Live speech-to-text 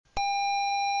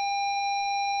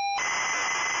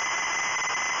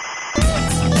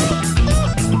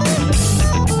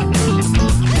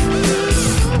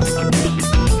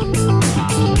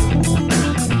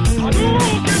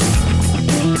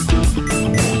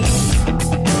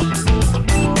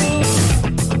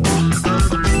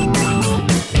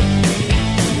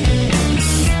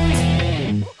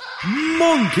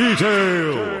Monkey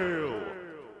Tail.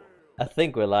 I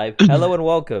think we're live. Hello and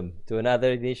welcome to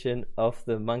another edition of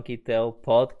the Monkey Tail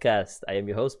podcast. I am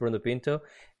your host, Bruno Pinto.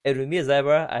 And with me as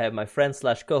ever, I have my friend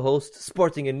slash co-host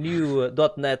sporting a new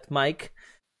 .NET mic,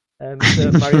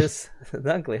 Mr. Marius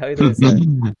Dunkley. How are you doing, sir?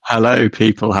 Hello,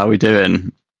 people. How are we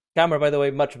doing? Camera, by the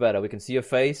way, much better. We can see your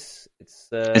face.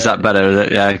 Is that better?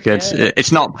 Yeah, good. Yeah.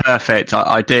 It's not perfect.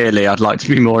 Ideally, I'd like to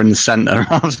be more in the centre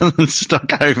rather than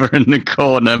stuck over in the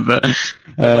corner. But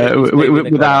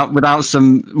without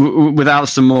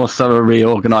some more thorough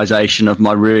reorganisation of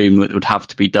my room that would have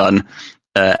to be done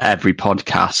every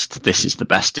podcast, this is the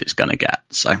best it's going to get.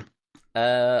 So.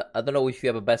 I don't know if you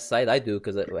have a best side. I do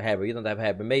because hair. You don't have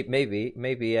hair, but maybe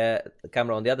the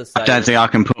camera on the other side. I don't think I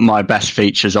can put my best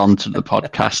features onto the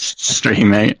podcast stream,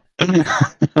 mate.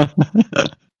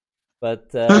 But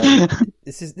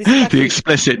this is actually... the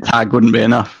explicit tag wouldn't be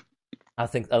enough. I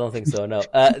don't think so. No.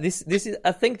 This is.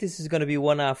 I think this is going to be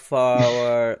one of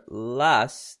our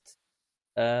last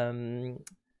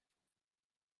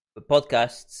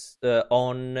podcasts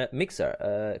on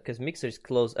Mixer, because Mixer is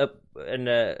closed up, and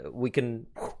we can,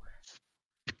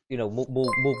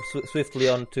 move swiftly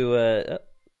on to.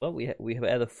 Well, we have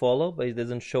had a follow, but it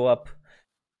doesn't show up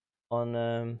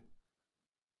on.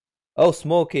 Oh,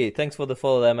 Smokey! Thanks for the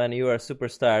follow, there, man. You are a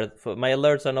superstar. My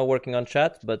alerts are not working on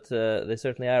chat, but they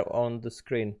certainly are on the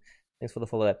screen. Thanks for the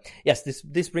follow, there. Yes,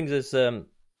 this brings us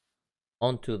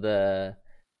onto the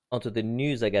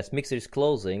news, I guess. Mixer is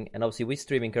closing, and obviously we're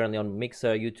streaming currently on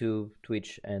Mixer, YouTube,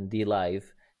 Twitch, and D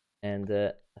Live, and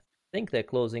I think they're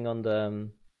closing on the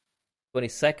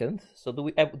 22nd. So do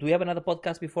we have another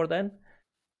podcast before then?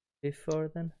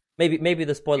 Maybe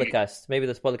the spoiler cast. Maybe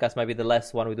the spoiler cast might be the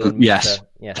last one we do on Mixer.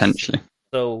 Yes, potentially.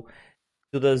 So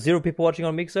to the 0 people watching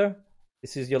on Mixer,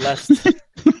 this is your last.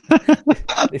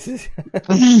 This is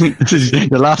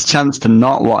the last chance to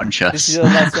not watch us. This is your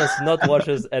last chance to not watch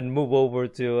us and move over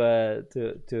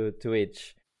to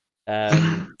Twitch.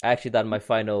 I actually done my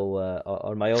final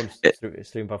on my own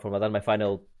stream platform. I done my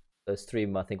final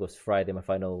stream. I think it was Friday. My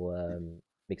final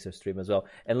Mixer stream as well.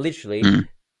 And literally,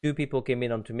 2 people came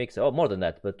in onto Mixer. Oh, more than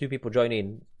that, but 2 people joined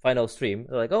in. Final stream.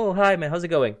 They're like, "Oh, hi man, how's it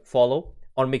going?" Follow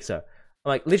on Mixer. I'm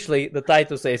like, literally, the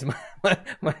title says my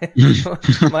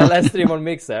last stream on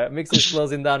Mixer. Mixer's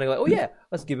closing down. And like, oh yeah,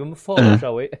 let's give him a follow,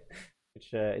 shall we?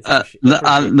 Which they're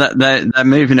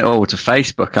moving it all to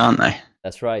Facebook, aren't they?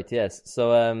 That's right. Yes.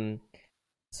 So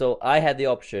so I had the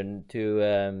option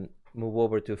to move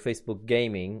over to Facebook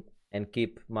Gaming and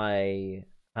keep my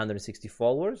 160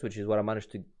 followers, which is what I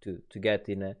managed to get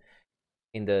in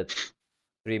the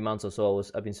 3 months or so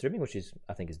I've been streaming, which is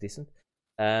I think is decent.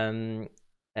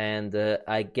 And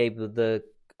I gave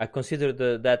I considered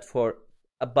that for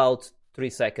about 3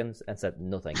 seconds and said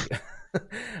no, thank you.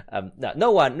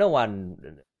 No one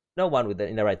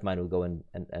in the right mind will go and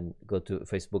go to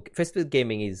Facebook. Facebook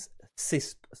Gaming is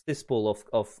cesspool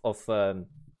of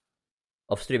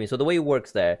streaming. So the way it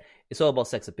works there, it's all about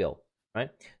sex appeal, right?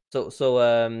 So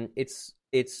it's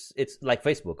like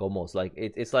Facebook almost. Like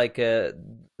it's like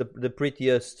the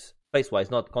prettiest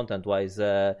face-wise, not content-wise.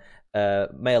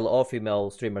 Male or female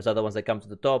streamers are the ones that come to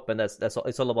the top, and that's all,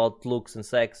 it's all about looks and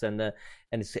sex, and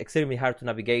it's extremely hard to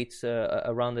navigate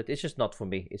around it. It's just not for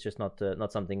me. It's just not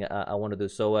something I want to do.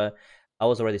 So I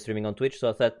was already streaming on Twitch, so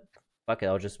I thought, fuck it,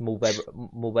 I'll just move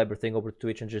everything over to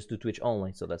Twitch and just do Twitch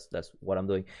only. So that's what I'm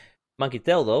doing. Monkey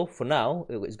Tail, though, for now,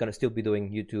 is going to still be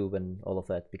doing YouTube and all of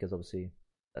that, because obviously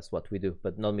that's what we do,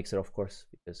 but not Mixer, of course,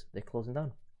 because they're closing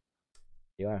down.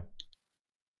 You are.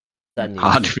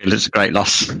 Hard to feel it's a great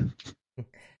loss.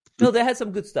 No, they had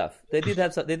some good stuff. They did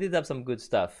have some good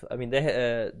stuff. I mean,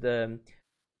 the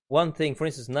one thing, for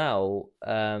instance, now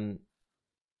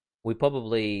we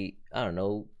probably, I don't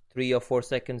know, 3 or 4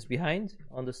 seconds behind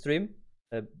on the stream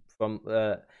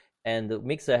and the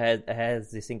Mixer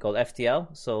has this thing called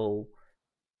FTL. So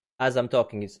as I'm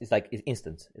talking, it's like it's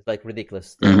instant. It's like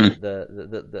ridiculous. Which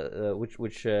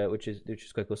is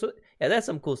quite cool. So yeah, there's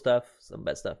some cool stuff, some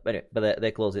bad stuff. But anyway, but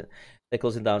they're closing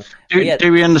down.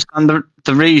 Do we understand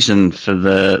the reason for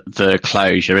the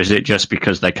closure? Is it just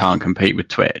because they can't compete with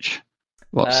Twitch?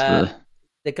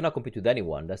 They cannot compete with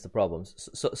anyone. That's the problem.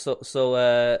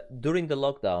 So during the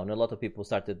lockdown, a lot of people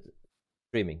started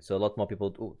streaming. So a lot more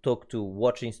people took to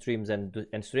watching streams and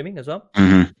streaming as well.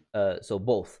 So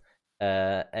both.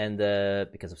 And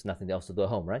because there's nothing else to do at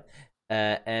home, right?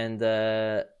 And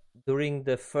during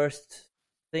the first,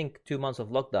 I think, 2 months of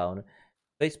lockdown,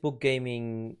 Facebook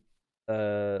Gaming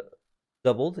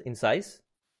doubled in size.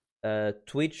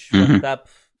 Twitch went up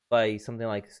by something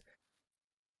like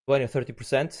 20 or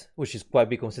 30%, which is quite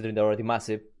big considering they're already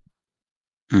massive.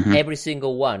 Mhm. every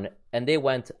single one, and they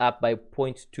went up by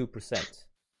 0.2%.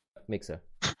 Mixer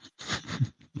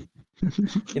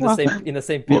in the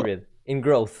same period in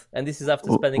growth, and this is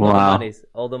after spending Wow.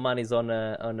 all the monies on.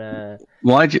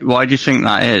 Why do you think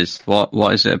that is?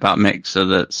 What is it about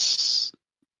Mixer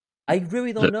I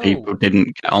really don't that know. people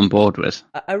didn't get on board with?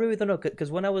 I really don't know,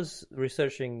 because when I was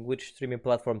researching which streaming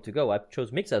platform to go, I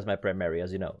chose Mixer as my primary,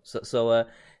 as you know. So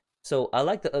I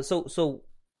like the so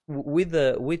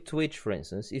with Twitch, for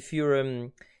instance, if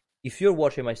you're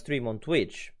watching my stream on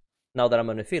Twitch, now that I'm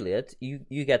an affiliate,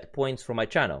 you get points from my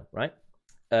channel, right?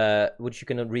 Which you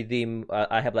can redeem.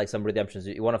 I have like some redemptions.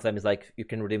 One of them is like you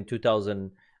can redeem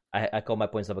 2,000. I call my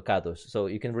points avocados. So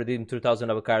you can redeem 2,000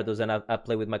 avocados, and I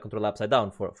play with my controller upside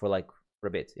down for a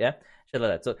bit, yeah, shit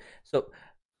like that. So,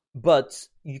 but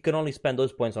you can only spend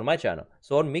those points on my channel.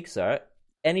 So on Mixer,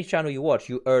 any channel you watch,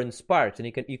 you earn sparks,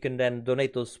 and you can then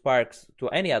donate those sparks to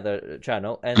any other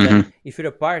channel, and then if you're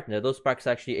a partner, those sparks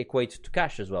actually equate to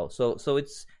cash as well. So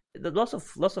it's lots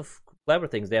of clever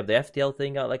things. They have the FTL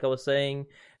thing, like I was saying.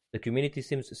 The community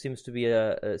seems to be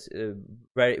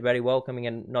very, very welcoming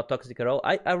and not toxic at all.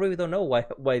 I really don't know why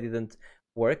it didn't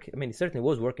work. I mean, it certainly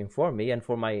was working for me and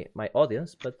for my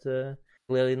audience, but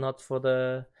clearly not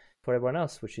for everyone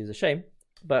else, which is a shame.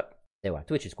 But anyway,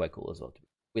 Twitch is quite cool as well.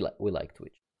 We like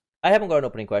Twitch. I haven't got an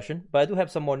opening question, but I do have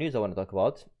some more news I want to talk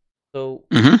about. So,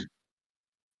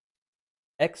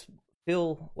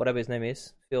 Phil, whatever his name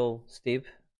is, Steve,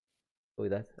 go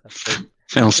with that.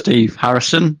 Phil, Steve,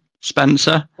 Harrison,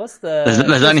 Spencer. What's the?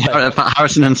 There's only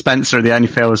Harrison and Spencer are the only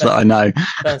Phils that I know.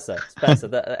 Spencer,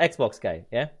 the Xbox guy,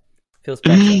 yeah. Phil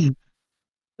Spencer.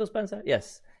 Phil Spencer,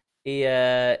 yes.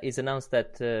 He's announced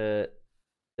that the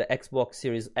Xbox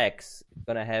Series X is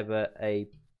gonna have a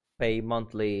pay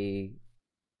monthly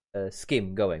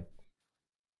scheme going.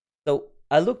 So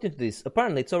I looked into this.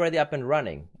 Apparently, it's already up and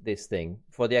running. This thing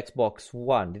for the Xbox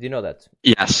One. Did you know that?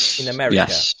 Yes. In America.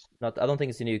 Yes. I don't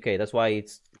think it's in the UK. That's why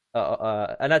it's.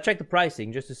 And I checked the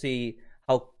pricing just to see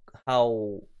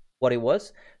what it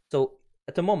was. So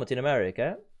at the moment in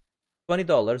America,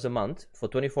 $20 a month for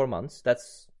 24 months.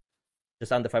 That's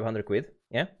just under 500 quid.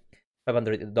 Yeah,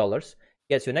 $500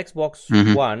 gets you an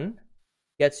Xbox One,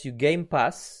 gets you Game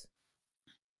Pass,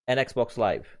 and Xbox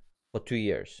Live for 2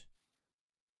 years.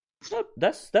 So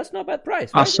that's not a bad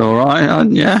price. That's right? All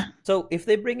right. Yeah. So if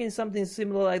they bring in something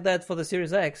similar like that for the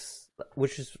Series X,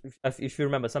 which is, if you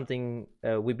remember, something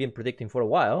we've been predicting for a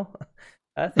while,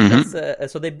 I think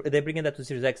that's so they bring in that to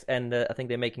Series X, and I think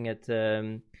they're making it.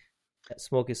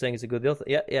 Smoke is saying it's a good deal.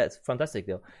 Yeah, it's a fantastic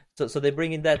deal. So they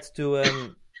bring in that to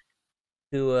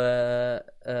the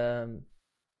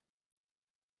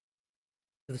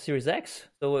Series X.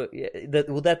 So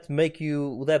would that make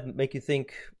you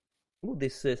think? Ooh,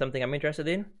 this is something I'm interested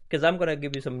in, because I'm gonna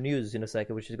give you some news in a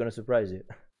second, which is gonna surprise you.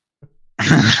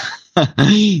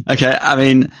 Okay, I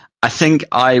mean, I think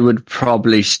I would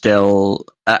probably still.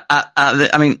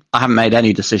 I mean, I haven't made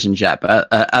any decisions yet, but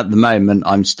at the moment,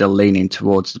 I'm still leaning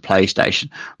towards the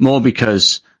PlayStation, more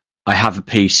because I have a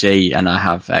PC and I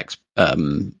have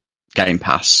Game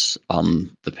Pass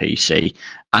on the PC,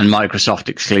 and Microsoft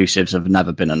exclusives have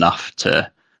never been enough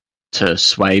to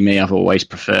sway me. I've always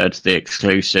preferred the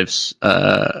exclusives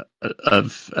of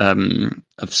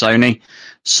Sony,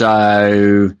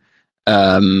 so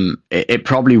it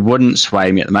probably wouldn't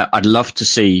sway me at the moment. I'd love to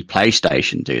see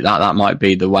PlayStation do that. That might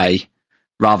be the way,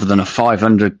 rather than a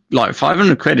 500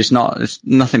 quid. It's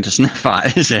nothing to sniff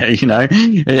at, is it? You know,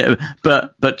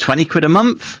 but 20 quid a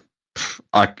month.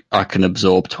 I can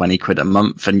absorb 20 quid a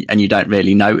month, and you don't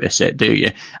really notice it, do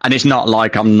you? And it's not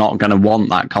like I'm not going to want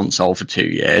that console for 2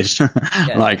 years,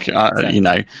 exactly. You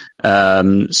know.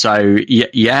 So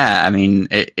yeah, I mean,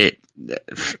 it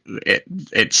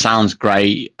sounds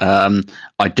great.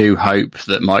 I do hope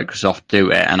that Microsoft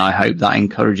do it, and I hope that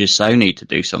encourages Sony to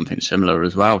do something similar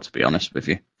as well, to be honest with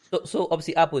you. So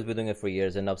obviously Apple has been doing it for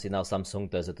years, and obviously now Samsung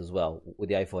does it as well with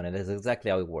the iPhone, and that's exactly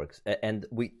how it works. And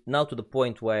we now to the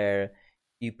point where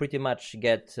you pretty much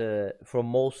get from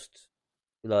most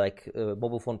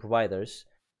mobile phone providers,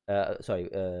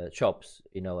 shops,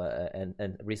 you know,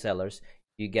 and resellers,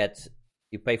 you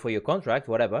pay for your contract,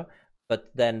 whatever,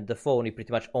 but then the phone you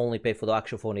pretty much only pay for the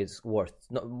actual phone it's worth.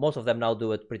 Most of them now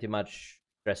do it pretty much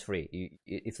stress-free.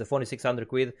 If the phone is 600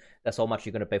 quid, that's how much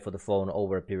you're going to pay for the phone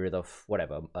over a period of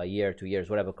whatever, a year, 2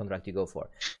 years, whatever contract you go for.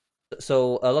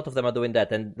 So a lot of them are doing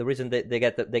that, and the reason they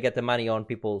get the money on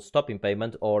people stopping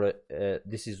payment, or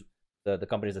this is the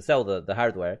companies that sell the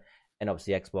hardware, and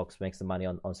obviously Xbox makes the money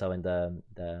on selling the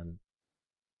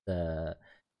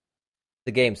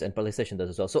games, and PlayStation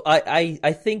does as well. So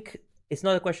I think it's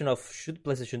not a question of should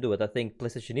PlayStation do it. I think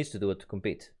PlayStation needs to do it to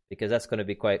compete because that's going to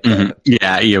be quite. Mhm.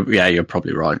 You're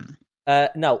probably right.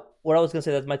 Now, what I was going to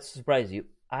say that might surprise you,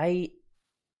 I'm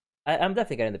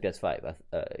definitely getting the PS5.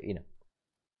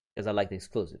 Because I like the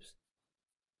exclusives.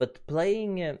 But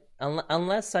playing,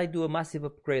 unless I do a massive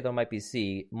upgrade on my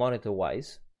PC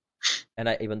monitor-wise,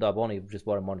 and even though I've only just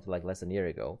bought a monitor like less than a year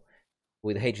ago,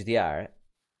 with HDR,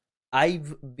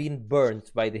 I've been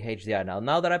burnt by the HDR now.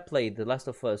 Now that I played The Last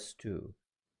of Us 2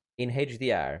 in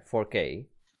HDR 4K,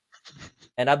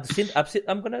 and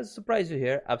I'm gonna surprise you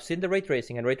here. I've seen the ray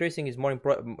tracing, and ray tracing is more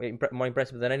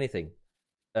impressive than anything,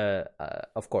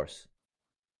 of course.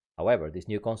 However, this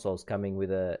new console is coming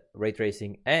with a ray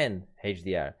tracing and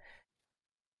HDR.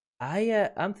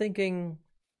 I'm thinking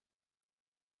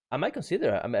I might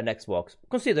consider an Xbox.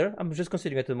 I'm just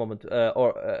considering it at the moment,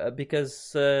 because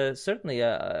certainly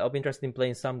I'll be interested in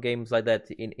playing some games like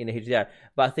that in HDR.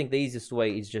 But I think the easiest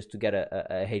way is just to get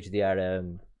a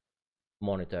HDR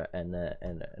monitor and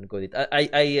go with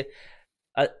it.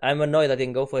 I'm annoyed I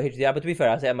didn't go for HDR, but to be fair,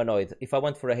 I say I'm annoyed. If I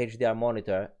went for a HDR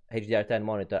monitor, HDR10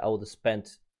 monitor, I would have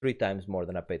spent 3 times more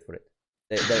than I paid for it.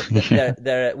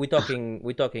 We're talking.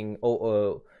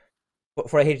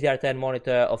 For a HDR10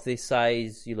 monitor of this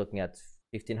size, you're looking at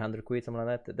 1,500 quid, something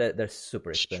like that. They're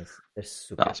super expensive.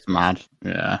 That's mad.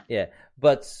 Yeah,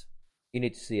 but you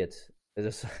need to see it.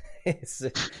 It's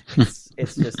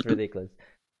just ridiculous.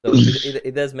 So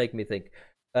it does make me think.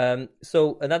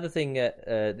 So another thing,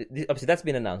 obviously that's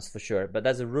been announced for sure, but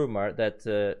there's a rumor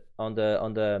that on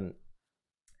the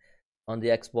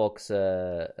Xbox,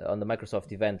 on the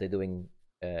Microsoft event they're doing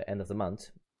end of the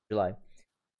month, July,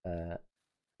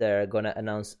 they're gonna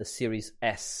announce a Series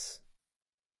S.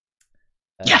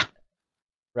 Yeah.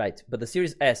 Right, but the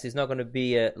Series S is not gonna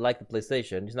be like the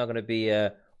PlayStation. It's not gonna be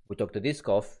we took the disc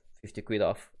off, 50 quid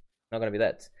off. Not gonna be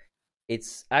that.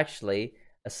 It's actually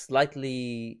it's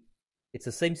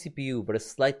the same CPU but a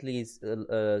slightly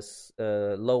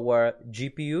lower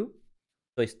GPU.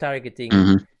 So it's targeting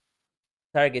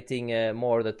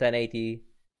more the 1080,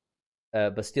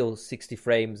 but still 60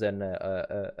 frames and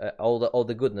all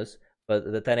the goodness. But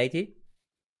the 1080,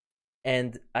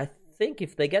 and I think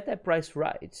if they get that price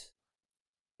right,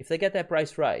 I think that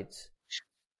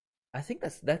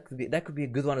could be a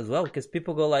good one as well, because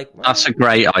people go like, well, that's a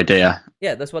great idea.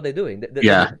 Yeah, that's what they're doing.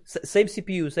 Same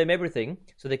CPU, same everything,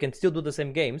 so they can still do the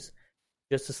same games,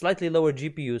 just a slightly lower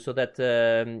GPU, so that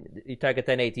you target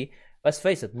 1080. Let's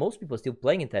face it, most people are still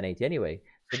playing in 1080 anyway.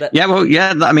 So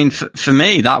I mean, for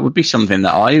me, that would be something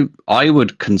that I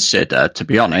would consider, to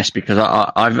be honest, because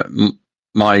I've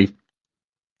my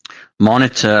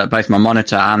monitor, both my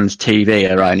monitor and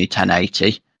TV are only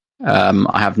 1080.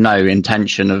 I have no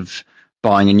intention of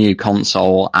buying a new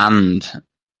console and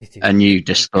a new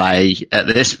display at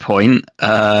this point.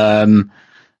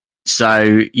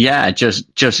 So yeah, just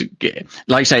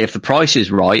like I say, if the price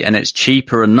is right and it's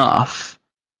cheaper enough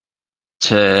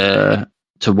to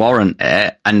warrant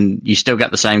it, and you still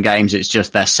get the same games, it's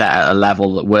just they're set at a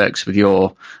level that works with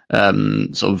your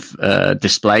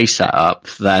display setup,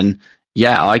 then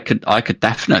yeah, I could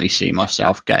definitely see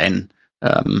myself getting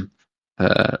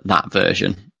that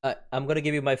version. I'm gonna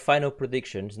give you my final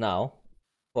predictions now.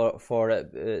 For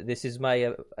this is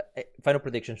my final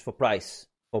predictions for price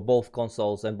for both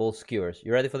consoles and both skewers.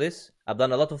 You ready for this? I've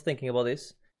done a lot of thinking about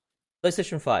this.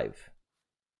 PlayStation 5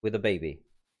 with a baby,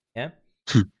 yeah.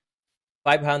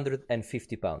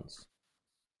 £550.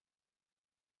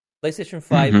 PlayStation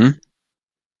 5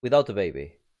 without a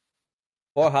baby,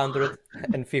 £450.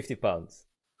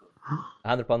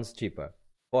 £100 cheaper,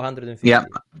 450. Yeah.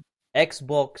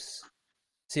 Xbox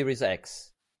Series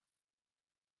X,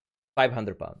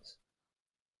 £500,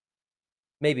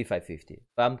 maybe 550.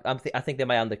 But I think they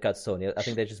might undercut Sony. I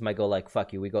think they just might go like,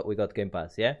 "Fuck you, we got Game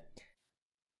Pass, yeah."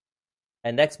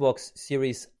 And Xbox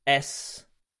Series S,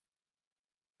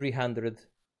 £380.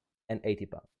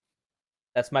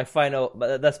 That's my final.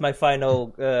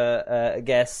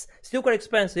 Guess. Still quite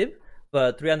expensive,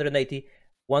 but 380.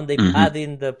 When they add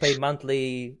in the pay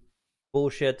monthly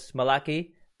bullshit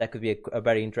Malaki, that could be a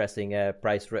very interesting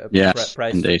price.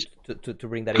 Price indeed. To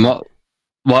bring that in.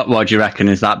 What do you reckon?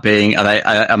 Is that being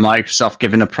are Microsoft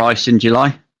giving a price in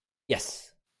July?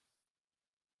 Yes.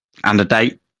 And a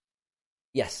date?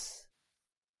 Yes.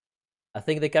 I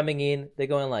think they're coming in. They're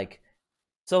going like,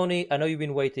 Sony, I know you've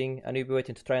been waiting. I know you've been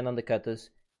waiting to try and undercut us.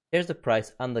 Here's the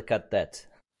price. Undercut that.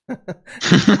 I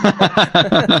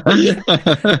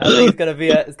think it's gonna be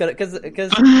because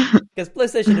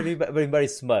PlayStation have been very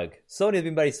smug. Sony has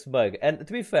been very smug, and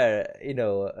to be fair,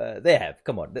 they have.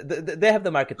 Come on, they have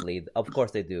the market lead. Of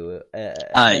course they do.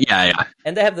 Yeah.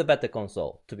 And they have the better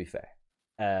console. To be fair,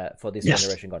 for this Yes.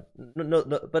 generation gone. No,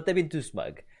 but they've been too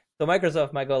smug. So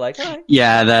Microsoft might go like, all right,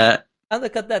 Yeah,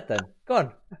 undercut that then. Go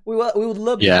on. We would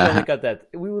love you to undercut that.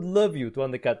 We would love you to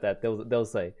undercut that. They'll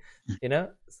say,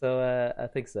 So I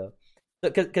think so.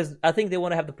 Because I think they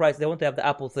want to have the price. They want to have the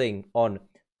Apple thing on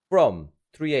from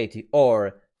 $380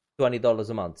 or $20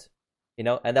 a month. And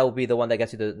that will be the one that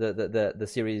gets you the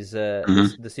Series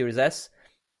the Series S.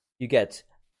 You get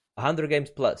 100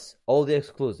 games plus all the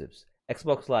exclusives,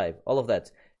 Xbox Live, all of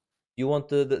that. You want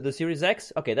the Series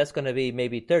X? Okay, that's going to be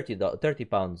maybe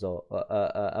 £30 or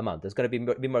a month. It's going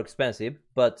to be more expensive,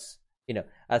 but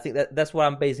I think that's what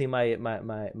I'm basing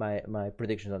my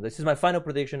predictions on. This is my final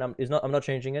prediction. I'm not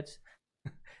changing it.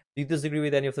 Do you disagree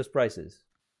with any of those prices?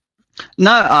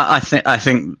 No, I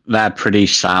think they're pretty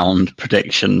sound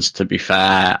predictions. To be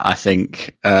fair, I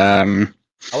think I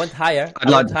went higher. I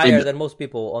went higher than most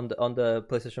people on the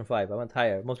PlayStation 5. I went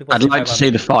higher. Most people. I'd like to see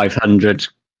the 500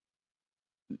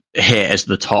 hit as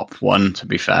the top one. To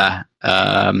be fair,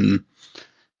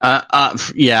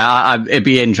 it'd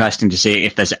be interesting to see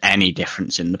if there's any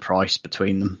difference in the price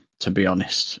between them. To be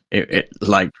honest,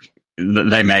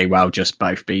 they may well just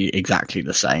both be exactly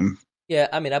the same. Yeah,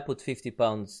 I mean, I put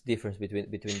 £50 difference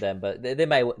between them, but they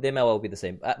may well be the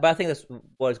same. But I think that's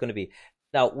what it's going to be.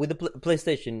 Now with the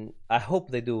PlayStation, I hope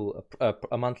they do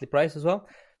a monthly price as well.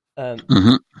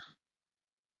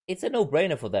 It's a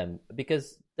no-brainer for them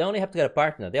because they only have to get a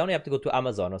partner. They only have to go to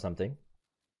Amazon or something,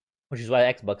 which is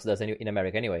what Xbox does in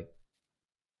America anyway,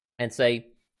 and say,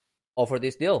 offer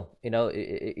this deal, and we'll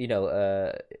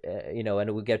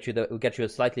get you a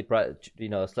slightly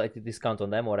slightly discount on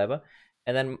them or whatever.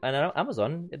 And then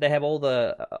Amazon, they have all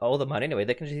the money anyway.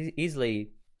 They can just easily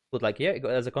put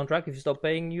as a contract. If you stop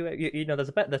paying,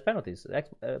 there's penalties.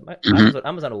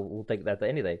 Amazon will take that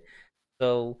any day.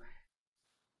 So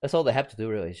that's all they have to do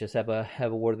really. Is just have a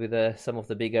word with some of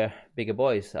the bigger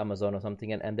boys, Amazon or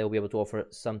something, and they'll be able to offer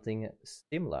something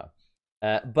similar.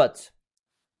 But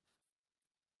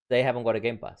they haven't got a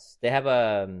Game Pass. They have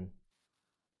the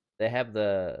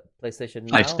PlayStation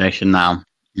Now. PlayStation Now.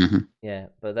 Mm-hmm. Yeah,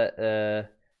 but that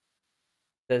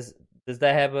does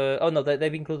that have a? Oh no,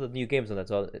 they've included new games on that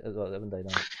as well, haven't they?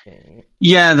 No.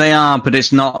 Yeah, they are, but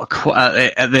it's not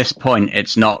quite at this point.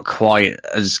 It's not quite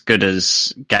as good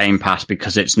as Game Pass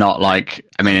because it's not like.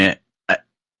 I mean,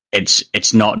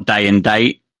 it's not day and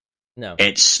date. No,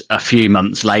 it's a few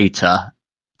months later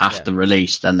after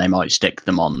release, then they might stick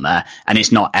them on there, and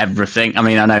it's not everything. I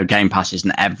mean, I know Game Pass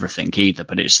isn't everything either,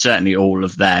 but it's certainly all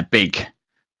of their big.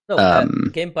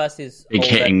 Game Pass is big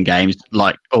hitting games,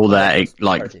 like all their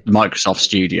Microsoft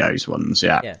Studios ones.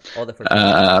 Yeah, all the first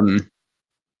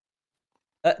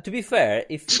to be fair,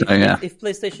 if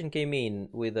PlayStation came in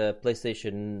with a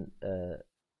PlayStation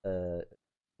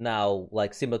Now,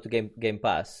 like similar to Game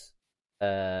Pass,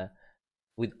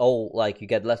 with all you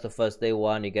get Last of Us day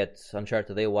one, you get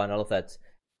Uncharted day one, all of that,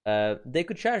 they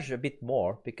could charge a bit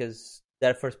more because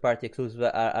their first party exclusives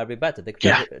are a bit better. They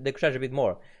could charge a bit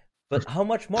more. But how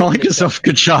much more? Microsoft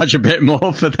could charge a bit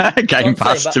more for their Game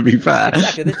Pass, to be fair.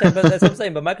 Exactly, that's what I'm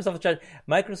saying. But Microsoft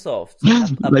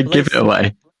they give it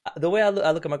away. The way I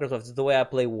look at Microsoft is the way I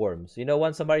play Worms.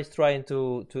 When somebody's trying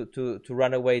to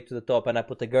run away to the top, and I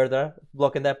put a girder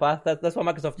blocking their path. That's what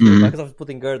Microsoft does. Microsoft is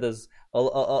putting girders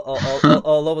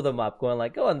all over the map,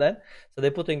 going go on then. So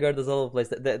they're putting girders all over the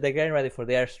place. They're getting ready for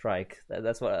the airstrike.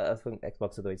 That's what I think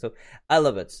Xbox are doing. So I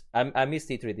love it. I missed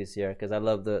E3 this year because I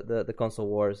love the console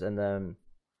wars and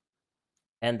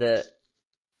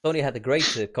Sony had a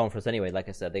great conference anyway. Like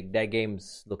I said, their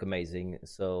games look amazing.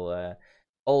 So.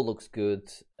 All looks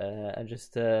good, and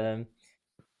just so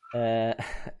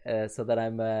that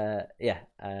I'm I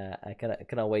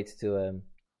cannot wait to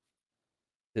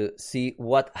see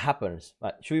what happens.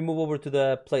 Right, should we move over to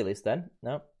the playlist then?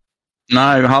 No,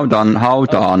 hold on.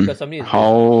 Hold on.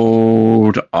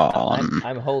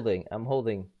 I'm holding.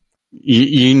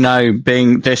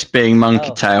 Being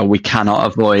Monkey Tail, we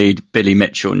cannot avoid Billy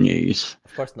Mitchell news.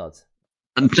 Of course not.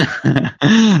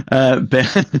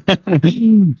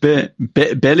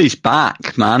 Billy's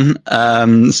back, man.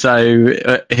 So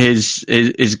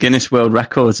his Guinness World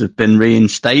Records have been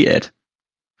reinstated.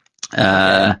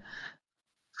 So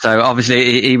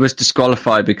obviously he was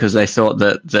disqualified because they thought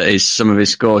that some of his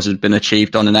scores had been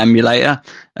achieved on an emulator.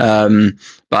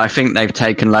 But I think they've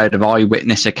taken a load of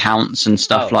eyewitness accounts and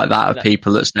stuff like that of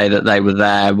people that say that they were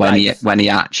there when he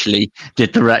actually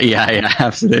did the yeah,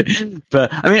 absolutely.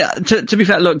 But I mean, to be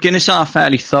fair, look, Guinness are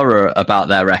fairly thorough about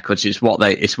their records. It's what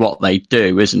they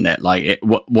do, isn't it? Like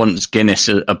once Guinness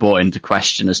are brought into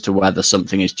question as to whether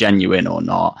something is genuine or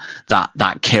not,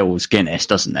 that kills Guinness,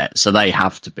 doesn't it? So they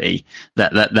have to be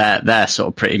that they're sort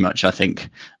of pretty much, I think,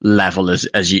 level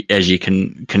as you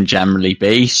can generally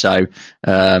be. So.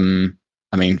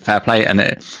 I mean, fair play, and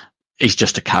he's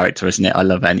just a character, isn't it? I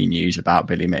love any news about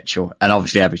Billy Mitchell, and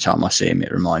obviously every time I see him,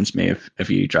 it reminds me of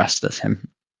you dressed as him.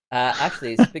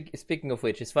 Actually, speaking of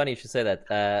which, it's funny you should say that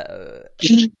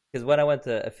because when I went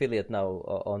to affiliate now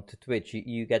onto Twitch,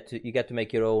 you get to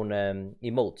make your own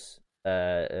emotes.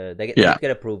 They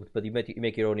get approved, but you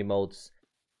make your own emotes,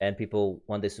 and people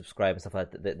when they subscribe and stuff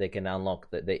like that, they can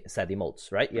unlock the sad emotes.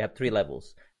 Right? You have 3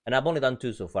 levels, and I've only done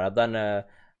 2 so far. I've done.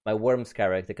 My Worms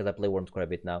character, because I play Worms quite a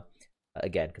bit now,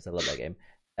 again, because I love that game.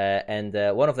 And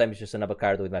one of them is just an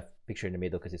avocado with my picture in the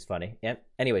middle because it's funny. Yeah.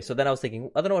 Anyway, so then I was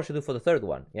thinking, I don't know what to do for the third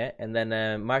one. Yeah. And then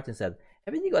Martin said,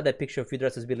 "Haven't you got that picture of you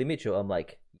dressed as Billy Mitchell?" I'm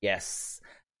like, yes.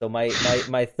 So my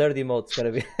third emote's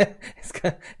gonna be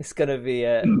it's gonna be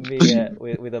me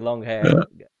with the long hair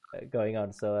going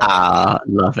on. So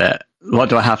love it. What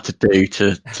do I have to do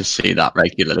to see that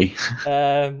regularly?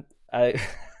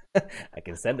 I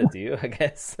can send it to you, I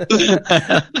guess.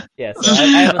 Yes,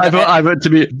 to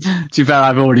be fair,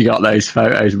 I've already got those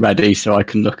photos ready, so I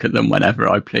can look at them whenever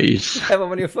I please. Have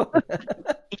them on your phone?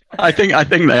 I think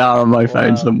they are on my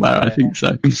phone somewhere. Yeah. I think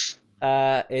so.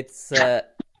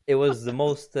 It was the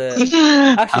most actually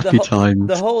happy times.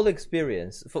 The whole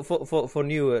experience for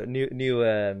new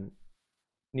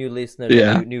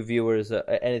listeners, new viewers,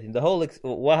 anything. The whole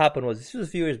what happened was this was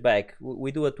a few years back.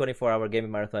 We do a 24-hour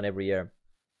gaming marathon every year.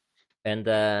 And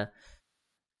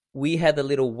we had a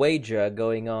little wager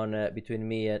going on between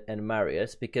me and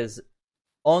Marius because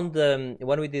when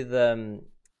we did the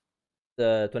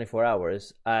 24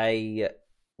 hours, I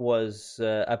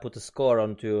put a score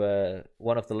onto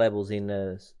one of the levels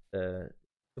in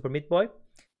Super Meat Boy,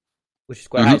 which is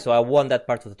quite high. So I won that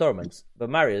part of the tournament.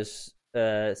 But Marius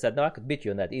said, "No, I could beat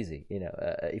you on that easy.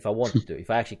 If I wanted to,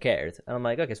 if I actually cared." And I'm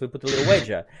like, "Okay, so we put a little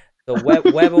wager." So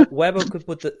Weber could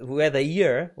put we had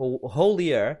a whole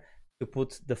year to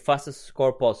put the fastest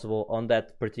score possible on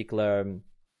that particular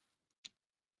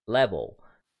level.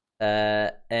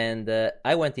 And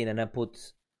I went in and I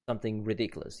put something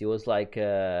ridiculous. It was like,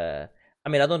 I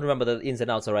don't remember the ins and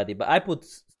outs already, but I put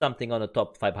something on the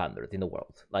top 500 in the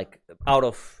world, like out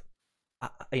of,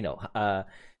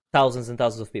 thousands and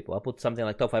thousands of people. I put something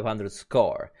like top 500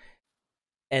 score,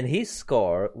 and his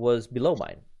score was below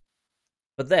mine.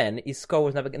 But then his score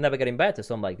was never getting better.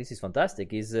 So I'm like, this is fantastic.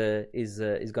 He's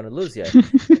gonna lose here.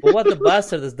 But what the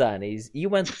bastard has done is he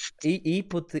went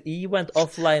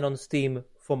offline on Steam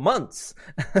for months,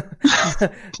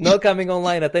 not coming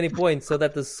online at any point, so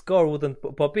that the score wouldn't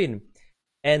pop in.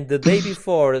 And the day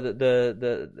before,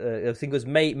 the I think it was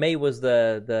May was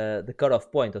the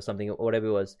cutoff point or something, or whatever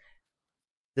it was.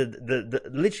 The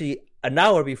literally an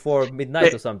hour before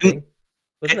midnight or something.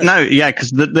 No, yeah,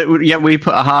 because we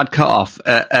put a hard cut off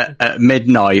at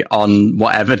midnight on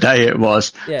whatever day it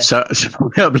was. Yeah. So I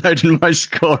uploaded my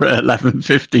score at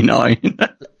 11:59.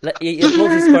 He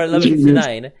uploaded his score at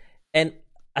 11:59, and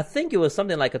I think it was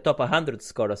something like a top 100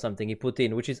 score or something he put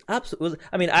in, which is absolutely.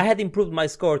 I mean, I had improved my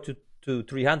score to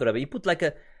 300, but he put like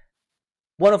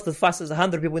one of the fastest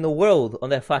 100 people in the world on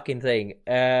that fucking thing.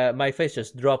 My face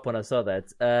just dropped when I saw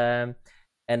that.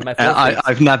 And my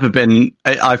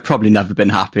I've probably never been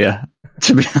happier,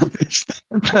 to be honest.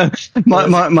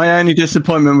 my only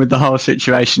disappointment with the whole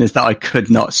situation is that I could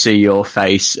not see your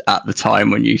face at the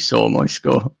time when you saw my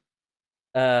score.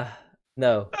 No.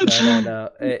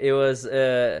 It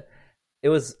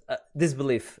was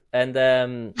disbelief,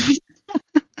 and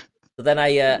so then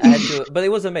I had to, but it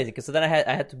was amazing because so then I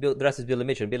had to dress as Billy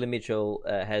Mitchell. Billy Mitchell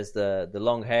has the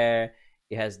long hair.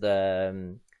 He has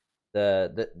the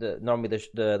normally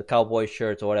the cowboy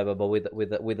shirt or whatever, but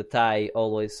with the tie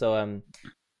always. So I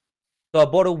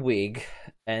bought a wig,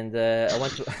 and I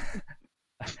went to,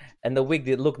 and the wig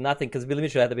did look nothing because Billy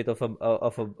Mitchell had a bit of a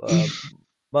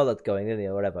mullet going, didn't he,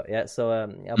 or whatever. Yeah. So I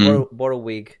bought a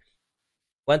wig,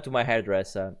 went to my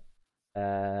hairdresser.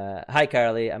 Hi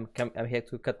Carly, I'm here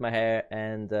to cut my hair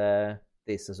and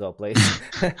this as well, please.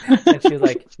 And she was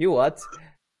like, "You what?"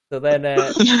 So then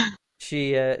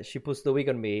she puts the wig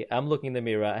on me. I'm looking in the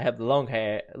mirror. I have the long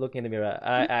hair. Looking in the mirror,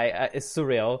 I it's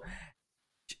surreal.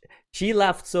 She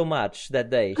laughed so much that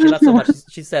day. She laughed so much.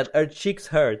 She said her cheeks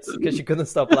hurt because she couldn't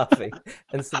stop laughing.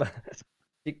 And so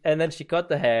And then she cut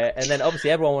the hair, and then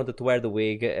obviously everyone wanted to wear the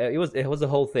wig. It was the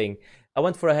whole thing. I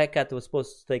went for a haircut that was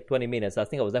supposed to take 20 minutes. I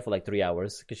think I was there for like 3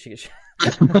 hours because she I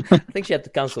think she had to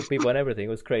cancel people and everything. It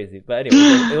was crazy. But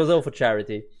anyway, it was all for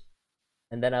charity.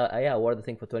 And then I wore the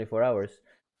thing for 24 hours.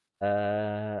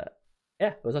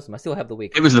 Yeah, it was awesome. I still have the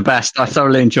wig. It was the best. I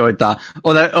thoroughly enjoyed that.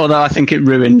 Although I think it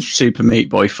ruined Super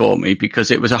Meat Boy for me because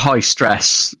it was a high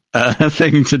stress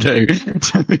thing to do.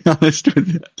 To be honest with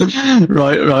you,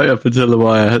 right up until the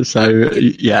wire. So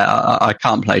yeah, I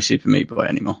can't play Super Meat Boy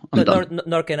anymore. I'm done.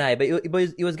 Nor can I. But it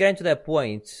was getting to that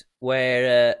point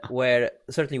where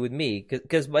certainly with me,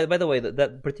 because by the way,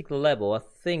 that particular level, I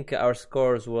think our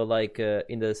scores were like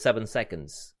in the 7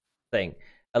 seconds thing.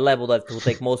 A level that will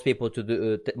take most people to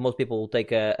do. Most people will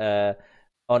take on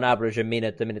average a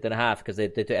minute and a half because they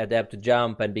have to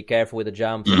jump and be careful with the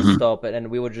jumps and stop.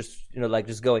 And we were just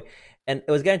just going, and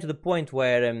it was getting to the point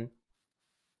where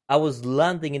I was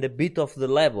landing in the bit of the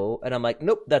level, and I'm like,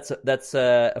 nope, that's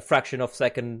a fraction of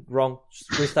second wrong.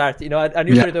 Restart. I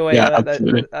knew straight away.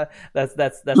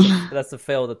 That's a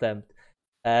failed attempt.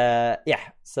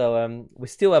 So we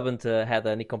still haven't had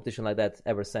any competition like that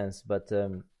ever since, but.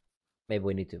 Maybe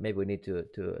we need to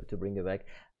bring it back.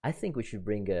 I think we should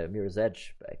bring Mirror's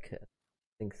Edge back. I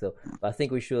think so. But I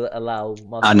think we should allow.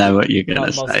 I know what you're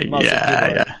gonna say.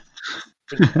 Yeah.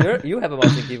 You have a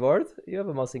mouse and keyboard. You have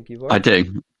a mouse and keyboard. I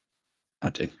do.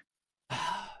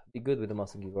 Be good with the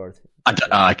mouse and keyboard.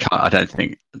 I can't. I don't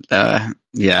think. I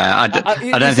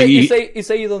don't think you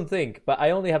say you don't think, but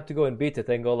I only have to go and beat it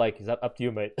and go like, "Is that up to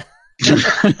you, mate?"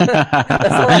 That's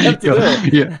all I have to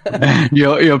do.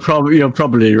 You're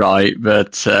probably right,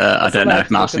 but I don't know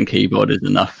if mouse and keyboard is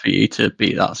enough for you to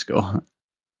beat that score.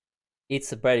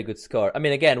 It's a very good score. I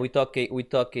mean, again, we're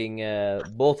talking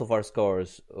both of our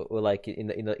scores were like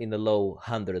in the low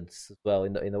hundreds as well.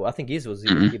 In the I think his was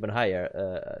even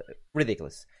higher.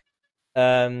 Ridiculous.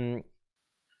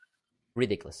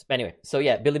 Ridiculous. Anyway, so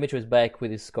yeah, Billy Mitchell is back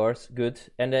with his scores. Good.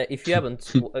 And if you haven't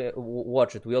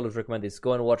watched it, we always recommend this.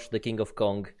 Go and watch The King of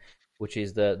Kong, which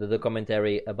is the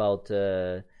documentary about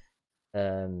this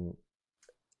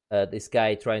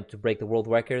guy trying to break the world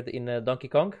record in Donkey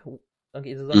Kong.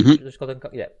 Is it Donkey Kong?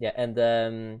 Yeah.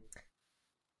 And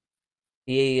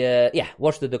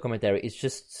watch the documentary. It's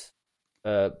just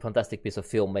a fantastic piece of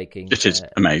filmmaking. It is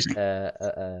amazing.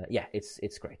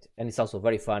 It's great, and it's also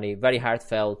very funny, very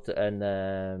heartfelt,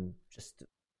 and just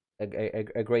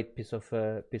a great piece of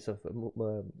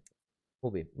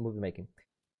movie making.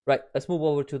 Right, let's move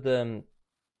over to the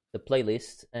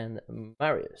playlist. And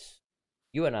Marius,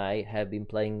 you and I have been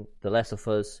playing The Last of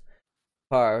Us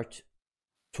Part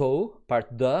 2,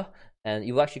 and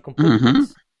you've actually completed it.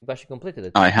 You've actually completed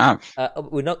it. I have.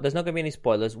 There's not going to be any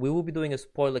spoilers. We will be doing a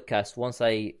spoiler cast once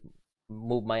I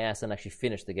move my ass and actually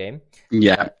finish the game.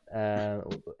 Yeah.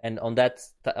 And on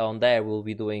there we'll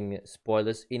be doing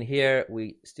spoilers. In here,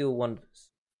 we still want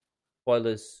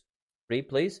spoilers free,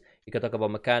 please. You can talk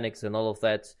about mechanics and all of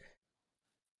that.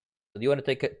 Do you want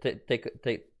to take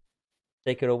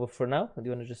it over for now? Or do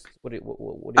you want to just what do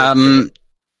you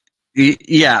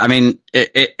Yeah, I mean,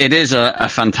 it is a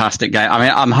fantastic game. I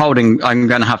mean, I'm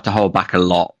going to have to hold back a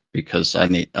lot because I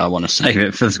want to save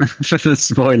it for the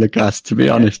spoiler cast, to be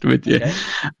honest with you.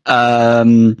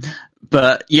 Okay.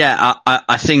 But yeah,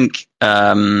 I think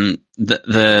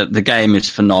the game is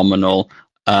phenomenal.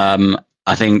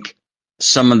 I think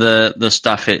some of the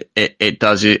stuff it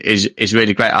does is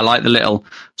really great. I like the little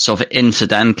sort of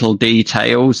incidental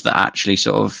details that actually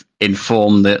sort of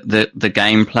inform the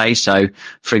gameplay. So,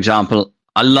 for example,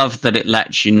 I love that it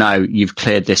lets you know you've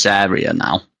cleared this area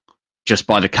now, just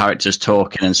by the characters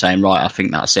talking and saying, right, I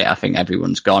think that's it. I think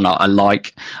everyone's gone. I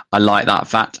like that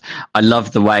fact. I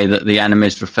love the way that the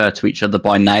enemies refer to each other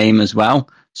by name as well.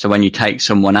 So when you take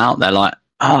someone out, they're like,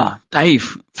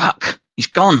 Dave, fuck, he's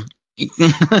gone.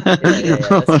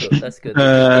 That's good.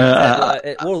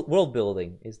 World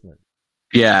building, isn't it?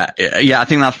 Yeah, I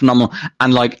think that's phenomenal.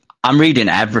 And like, I'm reading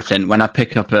everything. When I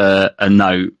pick up a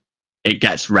note, it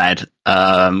gets read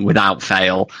without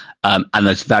fail. And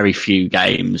there's very few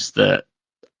games that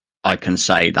I can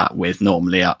say that with.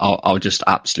 Normally, I'll just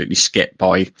absolutely skip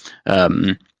by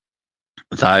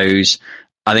those.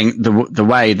 I think the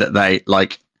way that they,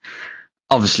 like,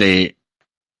 obviously,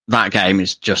 that game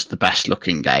is just the best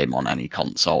looking game on any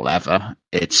console ever.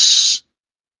 It's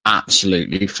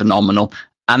absolutely phenomenal.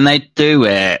 And they do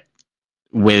it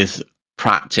with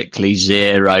practically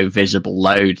zero visible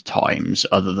load times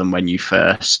other than when you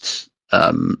first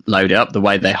load it up. The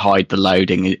way they hide the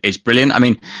loading is brilliant. I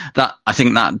mean, I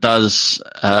think that does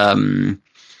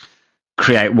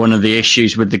create one of the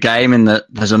issues with the game, in that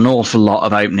there's an awful lot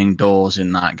of opening doors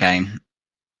in that game.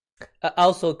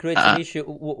 Also creates an issue.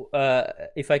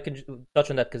 If I can touch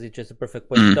on that, because it's just a perfect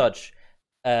point to touch.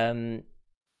 A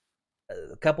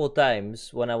couple of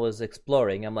times when I was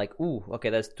exploring, I'm like, ooh, okay,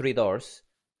 there's 3 doors.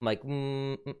 I'm like,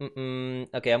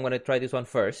 okay, I'm gonna try this one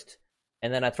first,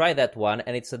 and then I try that one,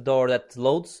 and it's a door that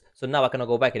loads, so now I cannot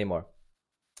go back anymore.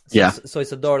 So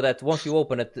it's a door that once you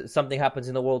open it, something happens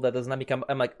in the world that does not become.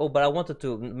 I'm like, oh, but I wanted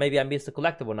to. Maybe I missed a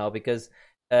collectible now because,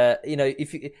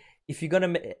 if you're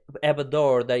gonna have a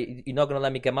door that you're not gonna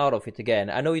let me come out of it again.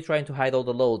 I know you're trying to hide all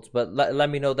the loads, but let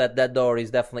me know that door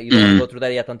is definitely you don't want to go through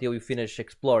that yet until you finish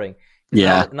exploring.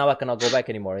 Yeah. Now I cannot go back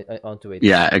anymore onto it.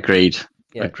 Yeah, agreed.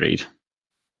 Yeah. Agreed.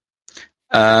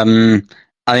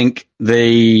 I think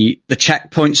the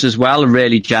checkpoints as well are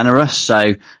really generous.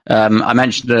 So I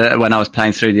mentioned when I was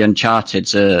playing through the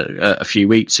Uncharted a few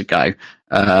weeks ago,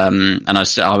 and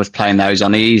I was playing those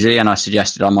on easy, and I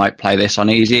suggested I might play this on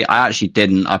easy. I actually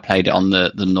didn't. I played it on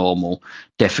the normal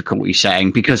difficulty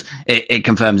setting because it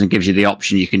confirms and gives you the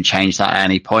option you can change that at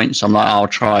any point. So I'm like, I'll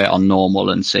try it on normal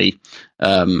and see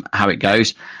how it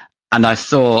goes. And I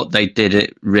thought they did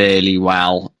it really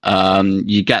well.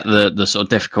 You get the sort of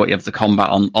difficulty of the combat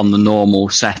on the normal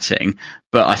setting,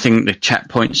 but I think the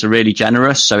checkpoints are really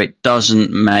generous. So it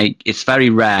doesn't it's very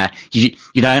rare. You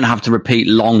don't have to repeat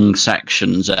long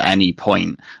sections at any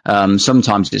point.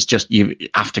 Sometimes it's just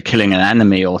after killing an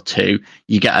enemy or two,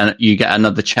 you get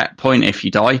another checkpoint if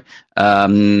you die.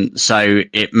 So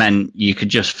it meant you could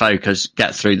just focus,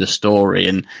 get through the story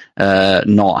and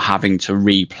not having to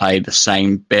replay the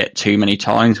same bit too many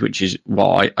times, which is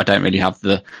why I don't really have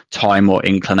the time or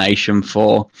inclination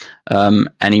for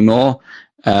anymore.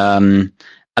 And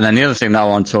then the other thing that I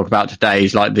want to talk about today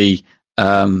is like the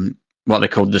what they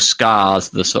call the Scars,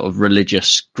 the sort of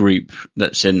religious group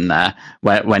that's in there,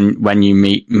 where when you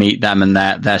meet them and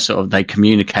they're sort of, they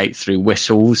communicate through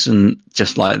whistles, and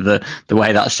just like the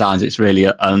way that sounds, it's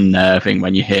really unnerving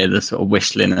when you hear the sort of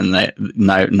whistling and they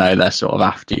know they're sort of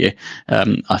after you.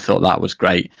 I thought that was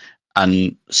great.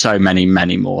 And so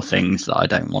many more things that I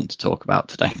don't want to talk about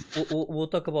today. We'll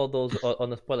talk about those on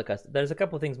the spoilercast. There's a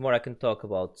couple of things more I can talk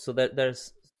about. So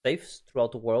there's safes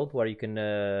throughout the world where you can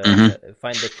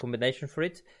find the combination for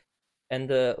it. And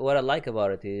what I like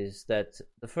about it is that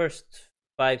the first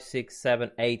 5, 6,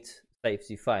 7, 8 safes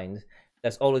you find,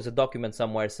 there's always a document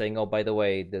somewhere saying, oh, by the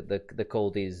way, the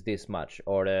code is this much,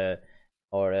 or they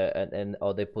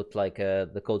put like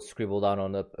the code scribbled down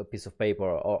on a piece of paper,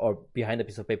 or behind a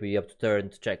piece of paper you have to turn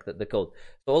to check the code.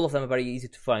 So all of them are very easy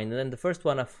to find. And then the first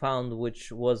one I found,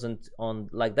 which wasn't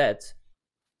on like that,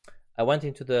 I went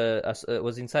into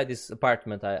was inside this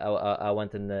apartment. I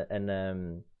went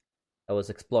and I was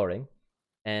exploring,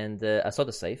 and I saw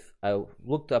the safe. I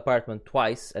looked the apartment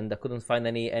twice and I couldn't find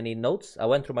any notes. I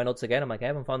went through my notes again. I'm like, I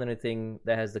haven't found anything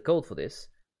that has the code for this.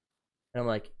 And I'm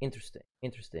like, interesting.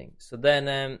 So then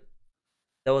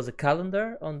there was a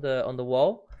calendar on the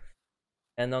wall,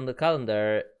 and on the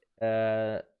calendar,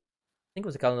 I think it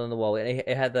was a calendar on the wall, and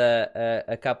it had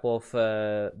a couple of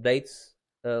dates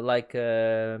marked,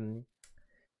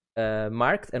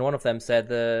 and one of them said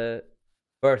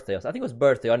birthday. I think it was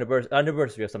birthday,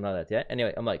 anniversary or something like that. Yeah.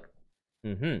 Anyway, I'm like,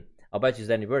 I'll bet it's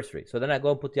the anniversary. So then I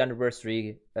go and put the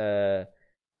anniversary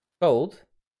code,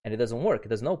 and it doesn't work. It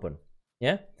doesn't open.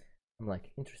 Yeah. I'm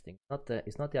like, interesting.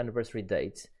 It's not the anniversary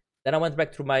date. Then I went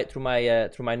back through my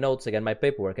notes again, my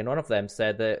paperwork, and one of them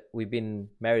said that we've been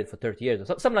married for 30 years or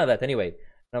something like that. Anyway,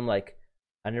 and I'm like,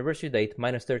 anniversary date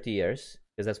minus 30 years,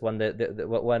 because that's when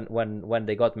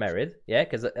they got married. Yeah,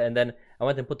 and then I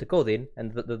went and put the code in,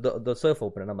 and the safe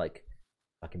opened, and I'm like,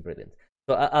 fucking brilliant.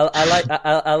 So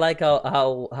I like how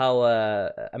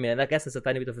I mean, I guess it's a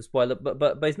tiny bit of a spoiler,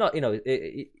 but it's not,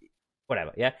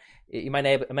 whatever. Yeah, you might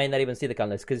not even see the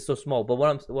calendars because it's so small. But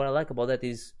what I like about that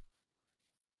is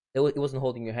it wasn't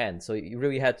holding your hand, so you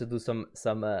really had to do some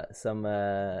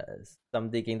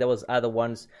digging. There was other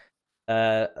ones.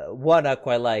 One I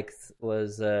quite liked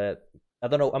was I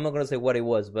don't know. I'm not gonna say what it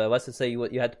was, but let's just say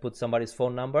you had to put somebody's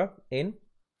phone number in.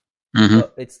 So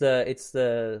it's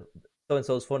the so and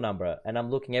so's phone number, and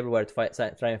I'm looking everywhere to try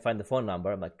and find the phone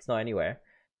number. I'm like, it's not anywhere.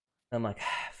 And I'm like,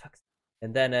 fuck.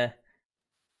 And then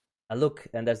I look,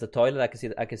 and there's the toilet. I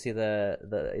can see the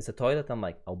it's a toilet. I'm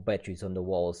like, I'll bet you it's on the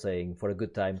wall saying for a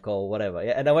good time call, whatever.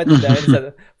 Yeah, and I went to there and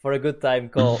said for a good time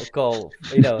call, call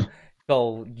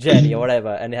Jenny or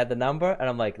whatever, and it had the number, and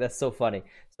I'm like, that's so funny.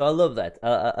 So I love that.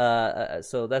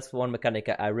 So that's one mechanic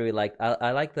I really like.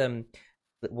 I like them.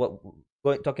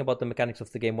 Talking about the mechanics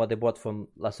of the game, what they brought from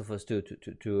Last of Us 2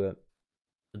 to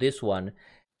this one.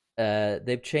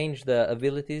 They've changed the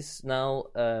abilities now,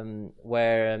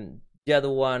 where the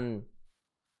other one,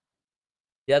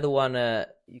 The other one,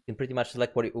 you can pretty much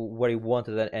select where you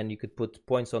wanted, and you could put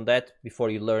points on that before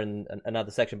you learn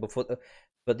another section.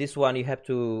 But this one, you have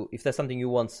to, if there's something you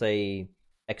want, say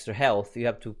extra health, you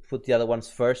have to put the other ones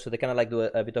first. So they kind of like do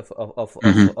a bit of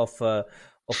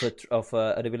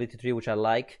an ability tree, which I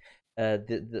like.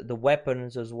 The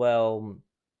weapons as well.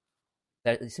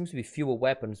 There seems to be fewer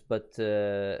weapons, but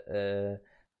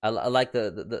I like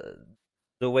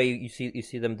the way you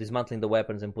see them dismantling the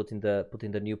weapons and putting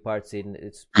the new parts in.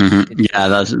 It's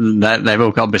they've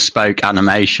all got bespoke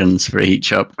animations for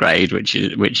each upgrade, which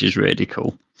is really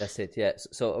cool. That's it. Yeah.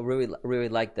 So I really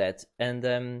like that.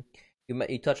 And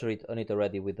you touched on it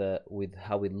already with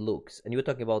how it looks. And you were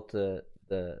talking about the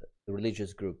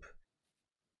religious group.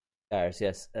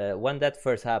 Yes. When that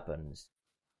first happens,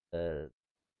 the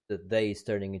day is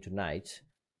turning into night.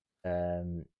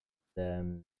 And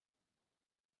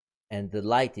the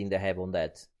lighting they have on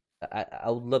that, I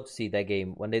would love to see that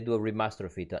game when they do a remaster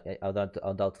of it,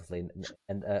 undoubtedly,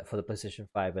 and for the PlayStation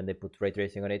 5, and they put ray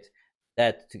tracing on it.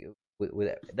 That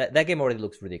game already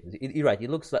looks ridiculous. You're right; it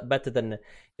looks better than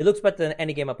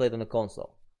any game I played on the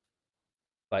console.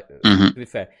 But to be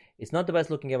fair, it's not the best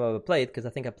looking game I've ever played, because I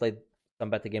think I played some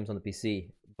better games on the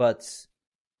PC. But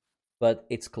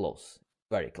it's close,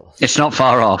 very close. It's not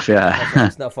far off, yeah.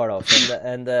 It's not far off,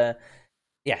 and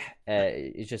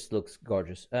it just looks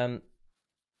gorgeous. And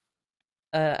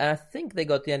I think they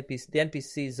got the NPCs. The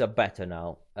NPCs are better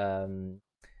now.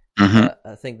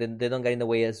 I think they don't get in the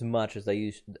way as much as they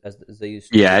used to.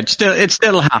 Yeah, it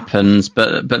still happens,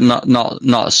 but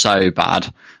not so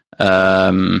bad.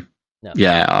 No.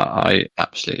 Yeah, I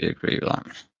absolutely agree with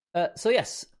that. So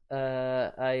yes,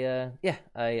 I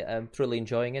am truly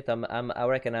enjoying it. I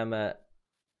reckon I'm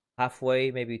halfway,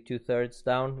 maybe 2/3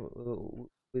 down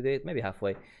with it, maybe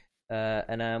halfway,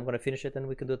 and I'm gonna finish it, and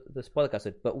we can do the spoiler cast.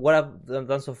 But what I've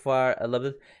done so far, I love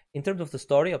it. In terms of the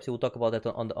story, obviously we'll talk about that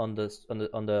on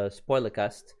the spoiler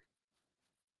cast.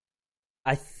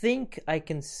 I think I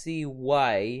can see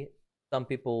why some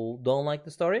people don't like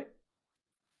the story.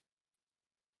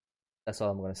 That's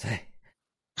all I'm gonna say.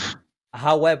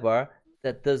 However,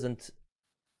 that doesn't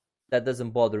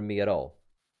bother me at all.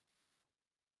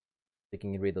 You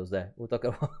can read those there. We'll talk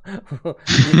about.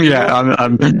 Yeah,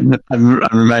 I'm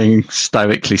remaining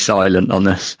stoically silent on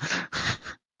this.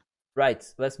 Right,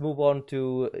 let's move on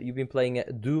to, you've been playing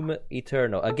Doom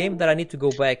Eternal, a game that I need to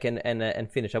go back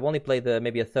and finish. I've only played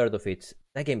maybe a third of it.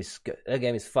 That game is good. That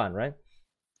game is fun, right?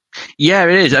 Yeah,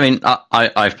 it is. I mean,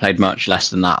 I've played much less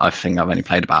than that. I think I've only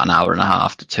played about an hour and a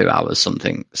half to 2 hours,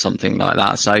 something like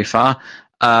that so far.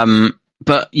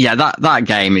 But yeah, that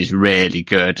game is really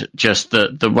good. Just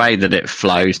the way that it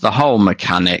flows, the whole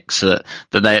mechanics that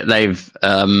they've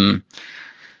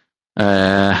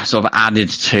sort of added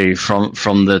to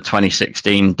from the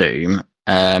 2016 Doom.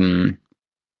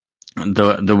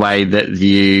 The way that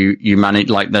you manage,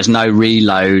 like, there's no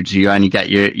reload. You only get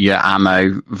your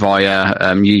ammo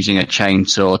via using a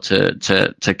chainsaw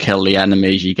to kill the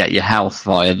enemies. You get your health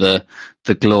via the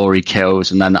glory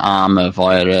kills, and then armor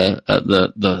via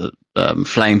the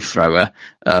flamethrower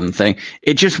thing.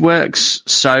 It just works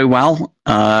so well,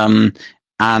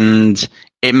 and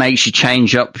it makes you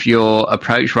change up your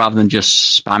approach rather than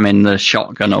just spamming the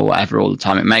shotgun or whatever all the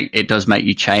time. It does make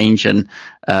you change, and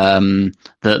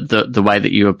the way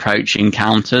that you approach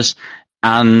encounters,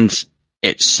 and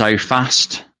it's so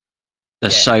fast.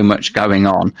 There's so much going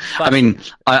on. I mean,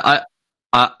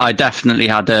 I definitely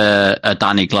had a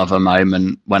Danny Glover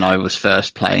moment when I was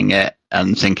first playing it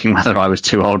and thinking whether I was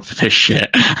too old for this shit.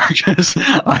 Because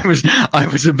I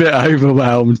was a bit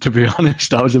overwhelmed, to be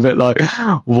honest. I was a bit like,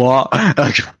 what?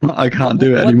 I can't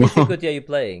do it anymore. What difficulty are you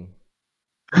playing?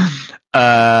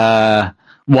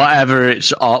 Whatever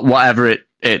it's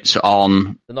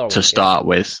on to start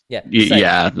with.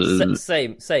 Yeah.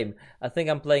 Same. I think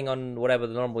I'm playing on whatever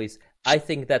the normal is. I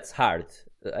think that's hard.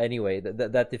 Anyway,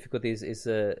 that difficulty is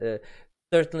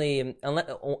certainly,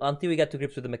 until we get to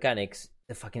grips with the mechanics,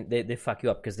 they fuck you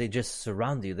up, because they just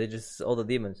surround you. They just, all the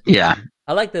demons. Yeah.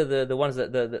 I like the ones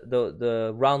that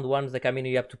the round ones that come in.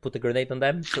 You have to put a grenade on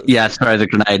them. Yeah, throw the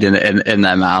grenade in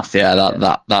their mouth. Yeah,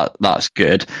 that's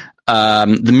good.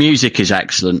 The music is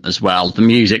excellent as well. The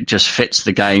music just fits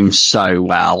the game so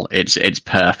well. It's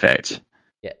perfect.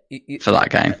 Yeah, for that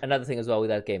game. Another thing as well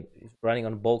with that game, running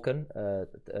on Vulkan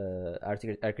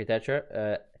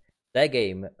architecture. That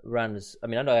game runs. I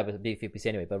mean, I know I have a big PC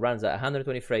anyway, but runs at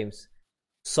 120 frames,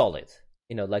 solid.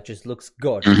 You know, like, just looks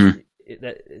gorgeous.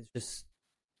 It's just.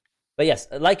 But yes,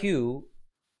 like you,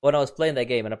 when I was playing that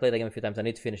game, and I played that game a few times, I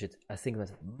need to finish it. I think,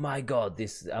 my God,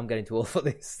 I'm getting too old for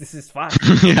this. This is fun.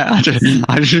 Yeah,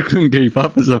 I just couldn't keep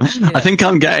up with them. Yeah. I think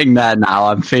I'm getting there now.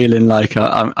 I'm feeling like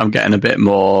I'm getting a bit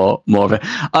more of it.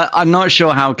 I'm not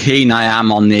sure how keen I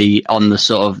am on the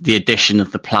sort of the addition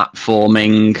of the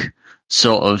platforming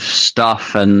sort of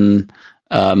stuff and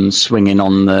swinging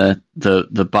on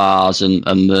the bars and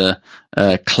the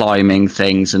climbing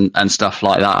things and stuff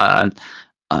like that.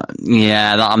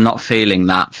 I'm not feeling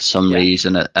that for some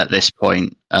reason at this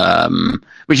point,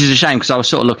 which is a shame because I was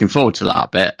sort of looking forward to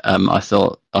that bit. I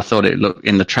thought it looked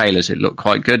in the trailers, it looked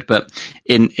quite good, but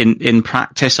in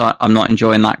practice, I'm not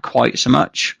enjoying that quite so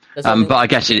much. But I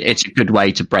guess it's a good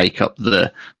way to break up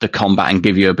the combat and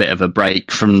give you a bit of a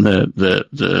break from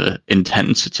the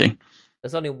intensity.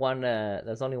 There's only one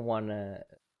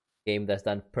game that's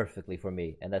done perfectly for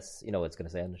me, and that's what's gonna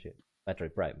say, Andrew.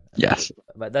 Metroid Prime. Yes,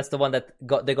 but that's the one that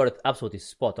they got it absolutely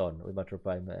spot on with Metroid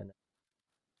Prime. And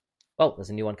well,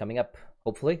 there's a new one coming up,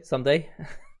 hopefully someday.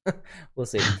 We'll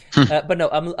see. But no,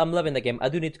 I'm loving the game. I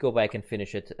do need to go back and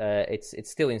finish it. It's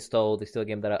still installed. It's still a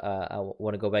game that I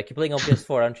want to go back. You're playing on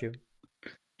PS4, aren't you?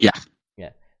 Yeah.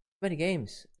 Too many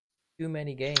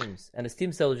games, and the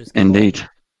Steam sale just indeed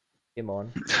came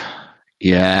on.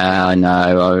 Yeah, I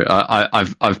know.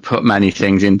 I've put many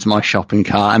things into my shopping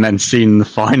cart and then seen the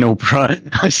final price.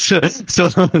 I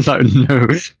sort of was like, no,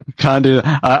 can't do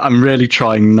that. I'm really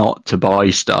trying not to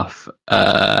buy stuff,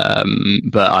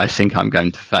 but I think I'm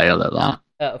going to fail at that.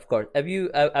 Of course. Have you?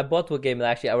 I bought a game that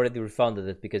actually I already refunded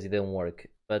it because it didn't work.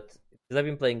 But because I've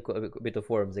been playing a bit of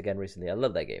Worms again recently, I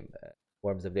love that game.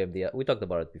 Worms of DMD. We talked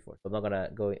about it before, so I'm not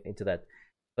gonna go into that.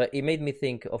 But it made me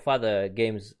think of other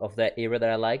games of that era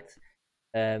that I liked.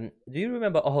 Do you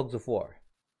remember Hogs of War?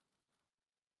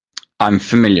 I'm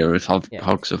familiar with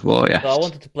Hogs of War, yes. So I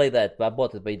wanted to play that, but I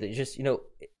bought it, but it just, it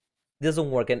doesn't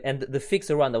work. And the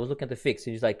fix around, I was looking at the fix,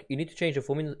 and it's like, you need to change it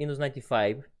from Windows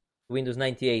 95 to Windows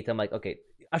 98. I'm like, okay,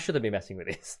 I shouldn't be messing with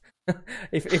this.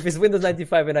 if it's Windows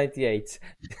 95 and 98,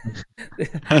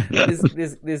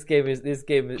 this game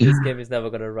is never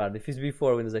gonna run. If it's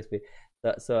before Windows XP,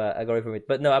 so I got away from it.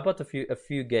 But no, I bought a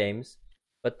few games.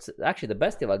 But actually, the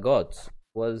best deal I got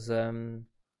was I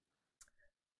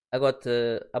bought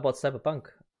Cyberpunk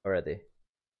already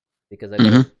because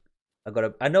I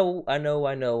know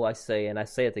I say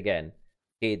it again,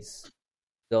 kids,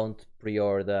 don't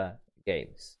pre-order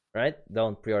games, right?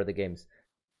 Don't pre-order games.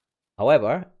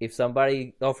 However, if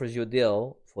somebody offers you a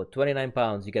deal for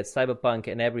 £29, you get Cyberpunk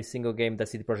and every single game that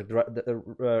CD Projekt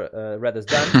Red has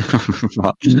done.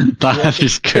 That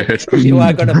is good. You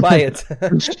are gonna buy it.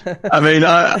 I mean,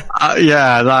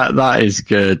 that is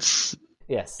good.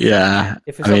 Yes. Yeah.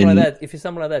 If it's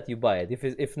something like that, you buy it.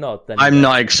 If not, then I'm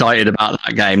not excited about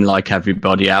that game like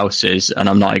everybody else is, and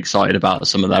I'm not excited about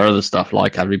some of their other stuff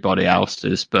like everybody else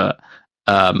is. But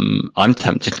I'm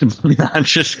tempted to buy that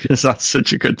just because that's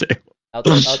such a good deal. I'll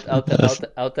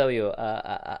tell you.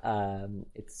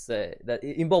 It's that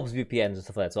it involves VPNs and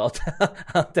stuff like that. So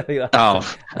I'll tell you. I'm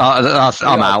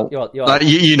out.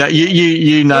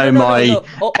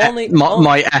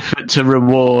 My effort to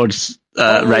rewards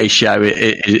ratio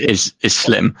is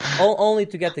slim. Only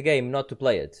to get the game, not to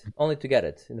play it. Only to get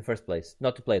it in the first place,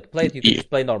 not to play it. To play it, you can just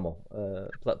play normal.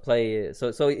 Play.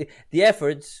 So the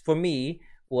effort for me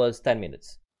was 10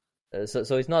 minutes.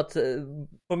 So it's not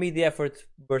for me. The effort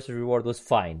versus reward was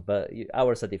fine, but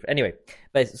hours are different. Anyway,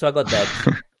 so I got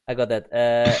that.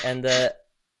 And I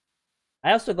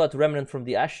also got Remnant from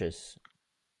the Ashes.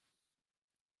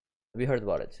 Have you heard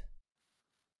about it?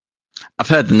 I've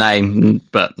heard the name,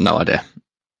 but no idea.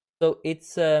 So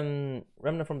it's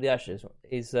Remnant from the Ashes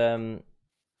is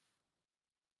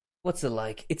what's it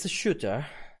like? It's a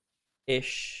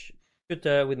shooter-ish. With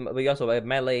we also have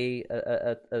melee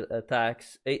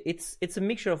attacks. It's a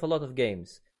mixture of a lot of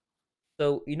games.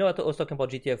 So I was talking about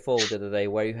GTA 4 the other day,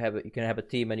 where you can have a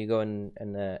team and you go into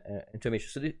a mission.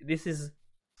 So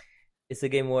it's a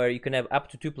game where you can have up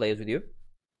to 2 players with you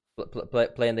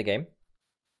playing the game,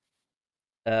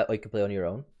 or you can play on your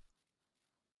own.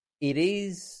 It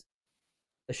is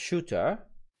a shooter,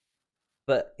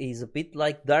 but it's a bit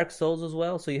like Dark Souls as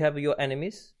well. So you have your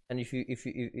enemies, and if you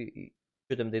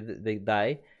them, they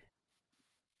die,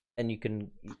 and you can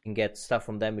get stuff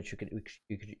from them, which you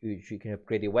can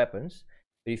upgrade your weapons.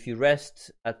 But if you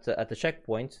rest at the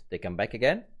checkpoint, they come back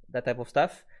again. That type of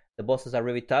stuff. The bosses are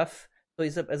really tough, so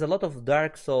there's a lot of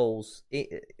Dark Souls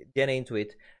DNA into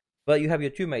it. But you have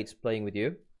your 2 mates playing with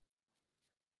you.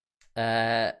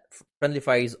 Friendly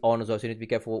fire is on as well, so you need to be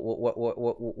careful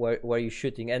where you're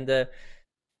shooting. And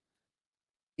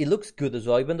it looks good as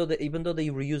well, even though they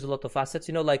reuse a lot of assets.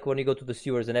 You know, like when you go to the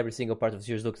sewers and every single part of the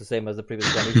sewers looks the same as the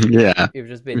previous one. You've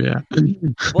just been. Yeah.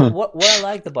 what I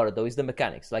liked about it though is the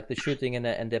mechanics, like the shooting and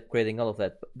the upgrading, all of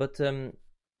that. But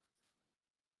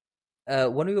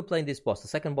when we were playing this boss, the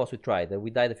second boss we tried,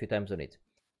 we died a few times on it.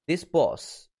 This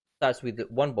boss starts with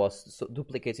one boss, so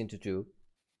duplicates into two,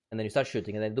 and then you start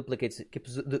shooting, and then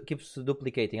keeps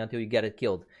duplicating until you get it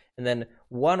killed, and then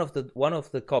one of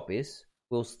the copies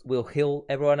will heal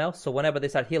everyone else. So whenever they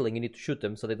start healing, you need to shoot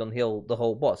them so they don't heal the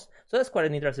whole boss. So that's quite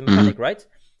an interesting mechanic, right?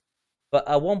 But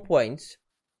at one point,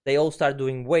 they all start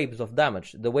doing waves of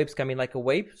damage. The waves come in like a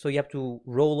wave, so you have to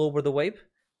roll over the wave.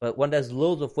 But when there's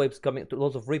loads of waves coming,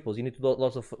 loads of ripples, you need to do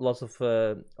lots of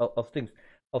things,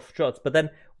 of shots. But then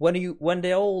when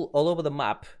they're all over the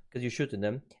map, because you're shooting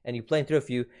them and you're playing through a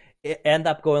few, it end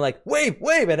up going like wave,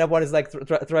 and everyone is like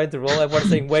trying to roll. Everyone's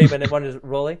saying wave, and everyone is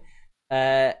rolling.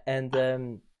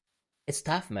 It's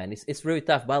tough, man. It's really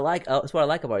tough. But that's what I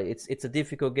like about it. It's a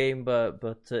difficult game,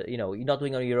 but you know, you're not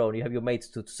doing it on your own. You have your mates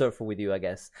to surf with you, I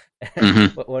guess.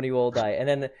 When you all die,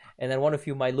 and then one of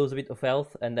you might lose a bit of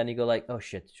health, and then you go like, oh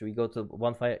shit, should we go to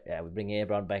one fight? Yeah, we bring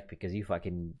everyone back because you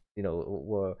fucking, you know,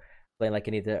 were playing like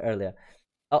an idiot earlier.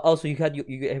 Also, you have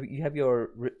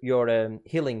your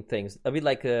healing things, a bit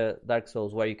like Dark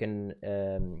Souls, where you can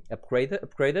upgrade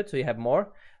it so you have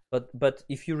more. But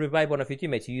if you revive one of your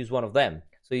teammates, you use one of them.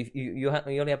 So if you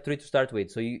only have 3 to start with.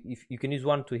 So if you can use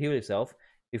one to heal yourself.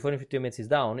 If one of your teammates is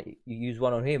down, you use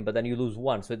one on him, but then you lose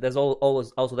one. So there's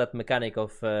always also that mechanic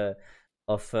of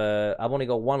I've only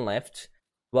got one left.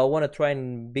 Do I want to try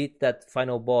and beat that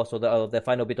final boss or the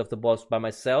final bit of the boss by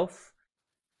myself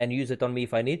and use it on me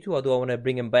if I need to, or do I want to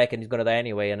bring him back and he's gonna die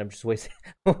anyway and I'm just wasting?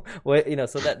 You know,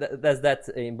 so there's that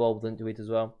involved into it as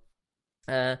well.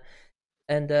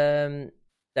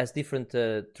 That's different,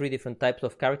 3 different types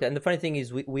of character. And the funny thing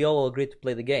is, we all agreed to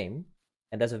play the game,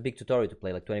 and there's a big tutorial to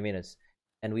play, like 20 minutes.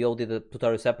 And we all did the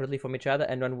tutorial separately from each other.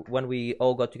 And when we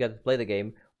all got together to play the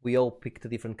game, we all picked a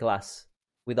different class.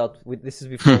 This is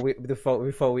before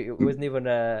it wasn't even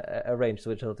arranged,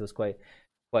 which I thought was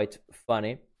quite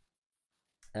funny.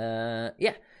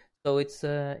 Yeah. So it's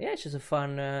just a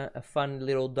fun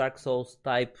little Dark Souls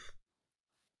type,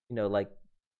 you know, like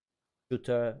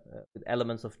shooter with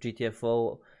elements of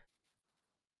GTFO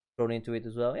thrown into it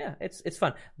as well. Yeah, it's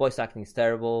fun. Voice acting is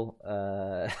terrible.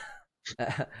 I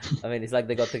mean, it's like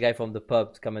they got the guy from the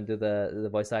pub to come and do the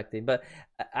voice acting. But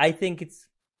I think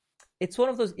it's one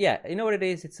of those. Yeah, you know what it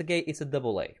is? It's a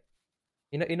double A.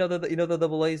 You know the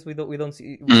double A's we don't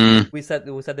see. We said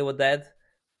they were dead.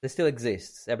 They still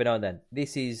exist every now and then.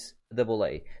 This is a double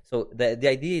A. So the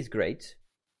idea is great.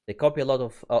 They copy a lot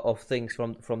of things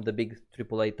from the big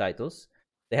AAA titles.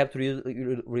 They have to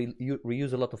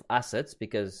reuse a lot of assets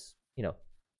because, you know,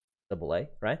 AA,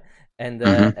 right? And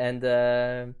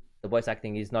the voice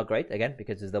acting is not great again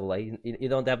because it's AA. You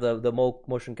don't have the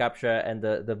motion capture and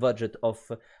the budget of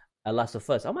Last of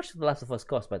Us. How much did The Last of Us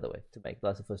cost, by the way, to make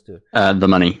Last of Us 2? The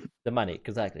money. The money,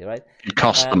 exactly, right? It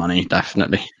costs the money,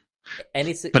 definitely. And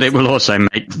but it will also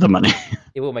make the money.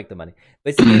 It will make the money.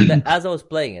 Basically, as I was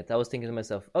playing it, I was thinking to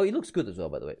myself, "Oh, it looks good as well."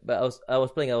 By the way, but I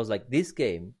was playing. I was like, "This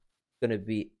game is gonna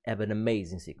have an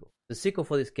amazing sequel." The sequel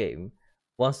for this game,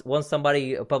 once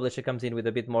a publisher comes in with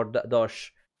a bit more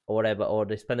dosh or whatever, or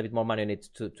they spend a bit more money on it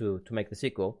to make the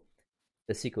sequel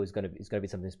is gonna be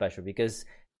something special because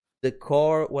the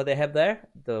core what they have there,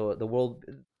 the world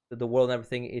and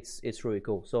everything, it's really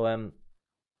cool. So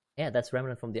yeah, that's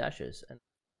Remnant from the Ashes. And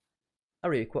I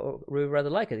really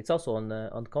rather like it. It's also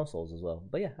on consoles as well.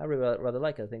 But yeah, I really rather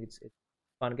like it. I think it's a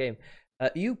fun game.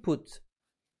 You put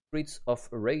Streets of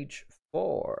Rage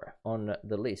 4 on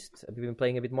the list. Have you been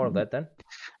playing a bit more of that then?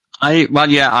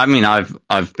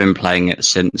 I've been playing it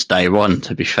since day one.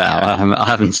 To be fair, I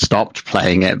haven't stopped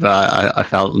playing it, but I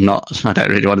felt I don't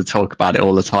really want to talk about it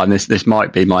all the time. This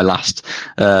might be my last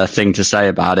thing to say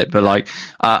about it. But like,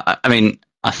 I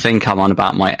think I'm on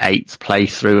about my 8th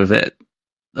playthrough of it.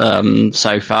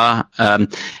 So far,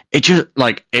 it just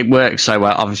like it works so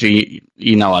well. Obviously,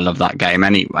 you know I love that game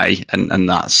anyway, and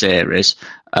that series.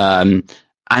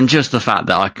 And just the fact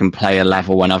that I can play a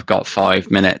level when I've got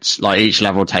 5 minutes, like each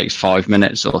level takes 5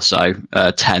 minutes or so,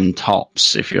 10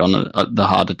 tops if you're on the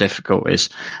harder difficulties.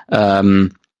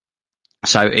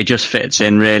 So it just fits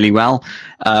in really well.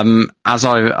 As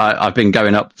I've been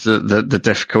going up the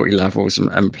difficulty levels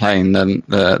and playing them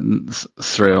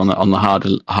through on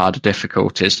the harder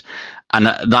difficulties, and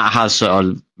that has sort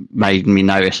of made me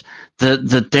notice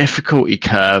the difficulty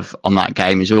curve on that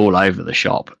game is all over the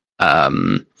shop.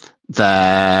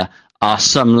 There are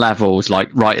some levels like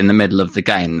right in the middle of the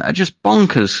game that are just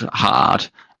bonkers hard.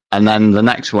 and then the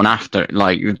next one after,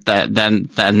 like then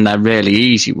they're really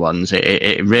easy ones.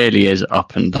 It really is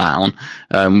up and down,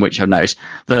 which I've noticed.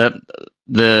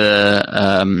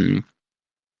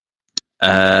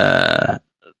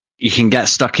 You can get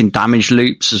stuck in damage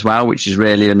loops as well, which is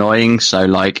really annoying. So,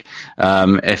 like,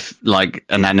 if like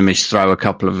an enemy's throw a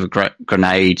couple of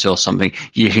grenades or something,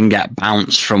 you can get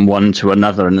bounced from one to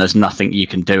another, and there's nothing you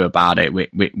can do about it,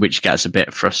 which gets a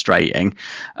bit frustrating.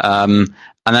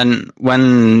 And then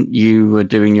when you were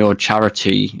doing your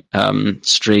charity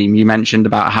stream, you mentioned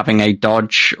about having a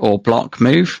dodge or block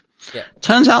move. Yeah.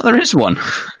 Turns out there is one.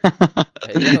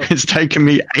 It's taken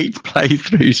me 8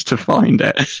 playthroughs to find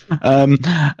it.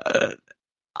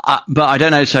 But I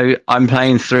don't know. So I'm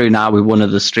playing through now with one of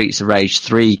the Streets of Rage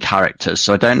 3 characters.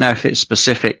 So I don't know if it's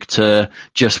specific to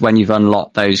just when you've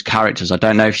unlocked those characters. I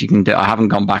don't know if you can do. I haven't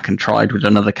gone back and tried with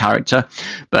another character.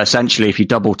 But essentially, if you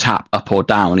double tap up or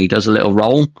down, he does a little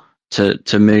roll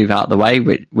to move out the way,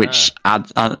 which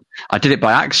adds. I did it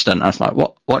by accident. I was like,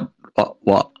 what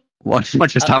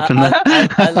just happened there?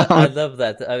 I love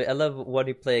that. I love when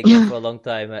you play a game for a long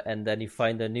time and then you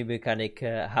find a new mechanic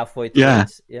halfway through. Yeah.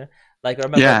 Yeah. Like I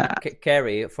remember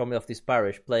Carrie from Of This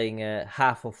Parish playing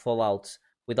half of Fallout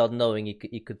without knowing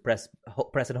he could press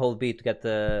and hold B to get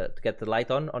the light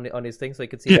on his thing, so he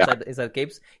could see inside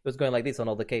caves. He was going like this on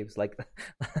all the caves, like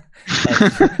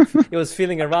he was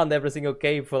feeling around every single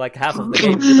cave for like half of the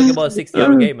game. We're talking about a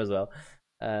 60-hour game as well.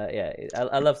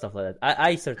 I love stuff like that.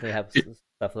 I certainly have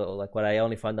stuff like when I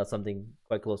only find out something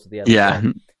quite close to the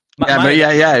end.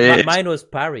 Mine was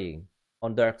parrying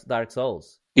on Dark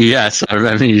Souls. Yes, I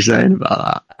remember you saying about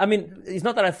that. I mean, it's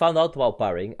not that I found out about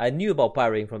parrying. I knew about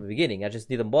parrying from the beginning. I just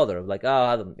didn't bother. Like,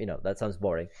 that sounds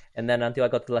boring. And then until I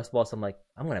got to the last boss, I'm like,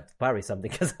 I'm gonna have to parry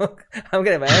something because I'm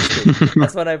gonna have my ass kicked.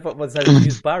 That's when I decided to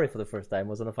use parry for the first time.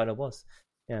 Was on the final boss.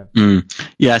 Yeah.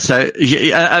 Yeah. So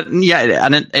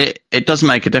and it does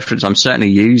make a difference. I'm certainly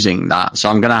using that. So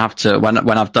I'm going to have to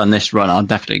when I've done this run, I'm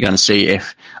definitely going to see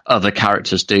if other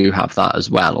characters do have that as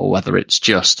well, or whether it's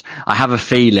just. I have a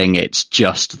feeling it's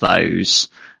just those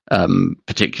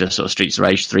particular sort of Streets of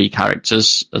Rage 3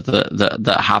 characters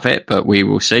that have it, but we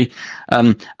will see.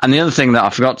 And the other thing that I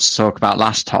forgot to talk about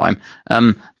last time,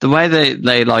 the way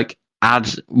they like.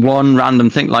 Add one random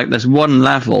thing, like there's one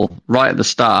level right at the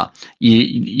start.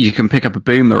 You can pick up a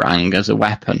boomerang as a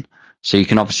weapon, so you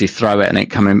can obviously throw it and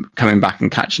it coming back and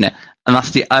catching it. And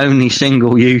that's the only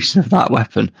single use of that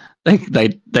weapon.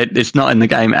 It's not in the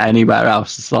game anywhere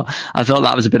else. So I thought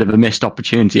that was a bit of a missed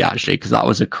opportunity actually, because that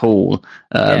was a cool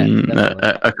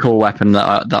a cool weapon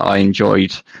that I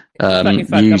enjoyed using. I'm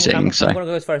going to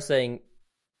go as far as saying.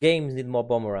 Games need more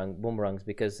boomerangs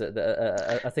because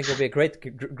I think it would be a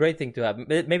great thing to have.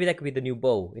 Maybe that could be the new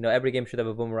bow. Every game should have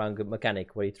a boomerang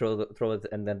mechanic where you throw it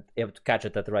and then you have to catch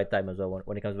it at the right time as well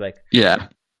when it comes back. Yeah,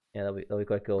 that'll be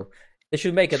quite cool. They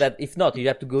should make it that if not, you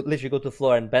have to literally go to the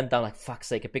floor and bend down like fuck's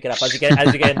sake and pick it up as you get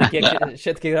the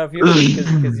shit kicked out of you.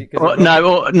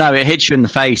 No, it hits you in the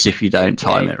face if you don't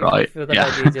time it right. If you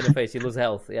hit you in the face, you lose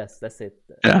health. Yes, that's it.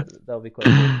 Yeah, that'll be quite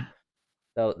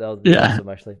cool. That'll be awesome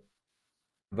actually.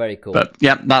 Very cool. But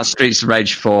yeah, that's Streets of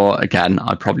Rage 4 again.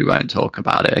 I probably won't talk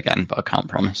about it again, but I can't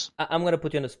promise. I'm going to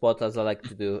put you on the spot as I like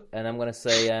to do, and I'm going to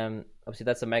say, obviously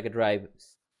that's a Mega Drive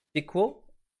sequel.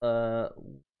 If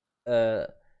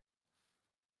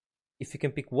you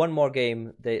can pick one more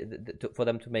game for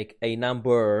them to make a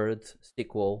numbered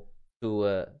sequel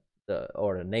to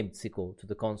or a named sequel to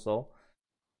the console,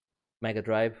 Mega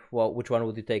Drive, well, which one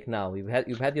would you take now? You've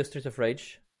had your Streets of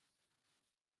Rage.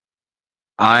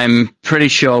 I'm pretty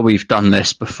sure we've done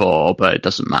this before, but it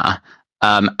doesn't matter.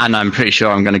 And I'm pretty sure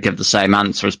I'm going to give the same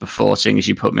answer as before, seeing as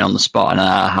you put me on the spot and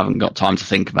I haven't got time to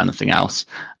think of anything else.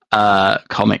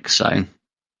 Comix Zone.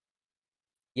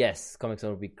 Yes, Comix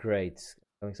Zone would be great.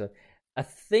 Comix Zone. I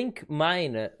think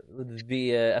mine would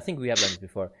be. I think we have done this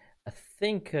before. I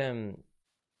think I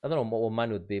don't know what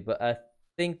mine would be, but I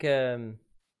think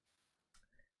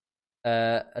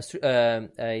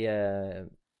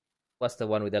what's the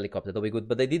one with the helicopter? That'll be good.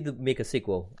 But they did make a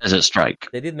sequel. Desert Strike.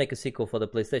 They did make a sequel for the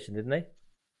PlayStation, didn't they?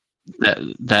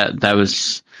 There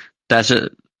was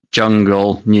Desert,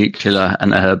 Jungle, Nuclear,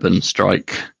 and Urban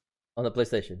Strike. On the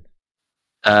PlayStation?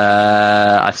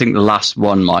 I think the last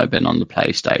one might have been on the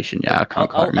PlayStation. Yeah, I can't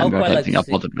quite remember. I don't think I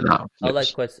bothered with that. I'd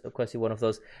like quite see one of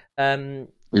those.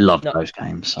 Love those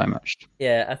games so much.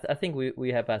 Yeah, I think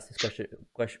we have asked this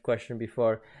question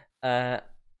before.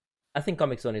 I think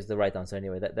Comix Zone is the right answer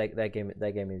anyway. That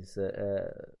game is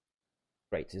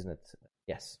great, isn't it?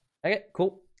 Yes. Okay,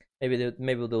 cool. Maybe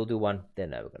they'll do one. They're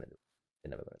never gonna do.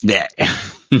 Yeah.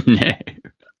 No.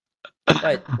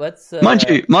 Right, let's.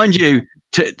 Mind you,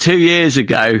 2 years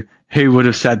ago, who would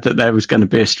have said that there was going to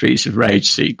be a Streets of Rage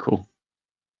sequel?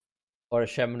 Or a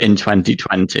Shenmue in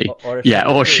 2020. Or a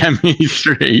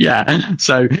Shenmue 3, yeah.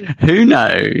 So who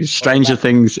knows? Stranger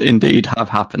things indeed have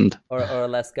happened. Or a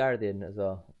Last Guardian as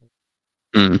well.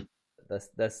 Mm. That's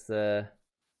the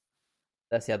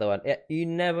other one. Yeah, you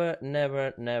never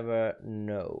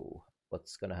know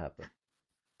what's gonna happen.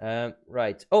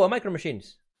 Right. Oh, Micro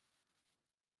Machines.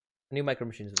 New Micro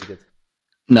Machines would be good.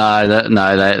 No,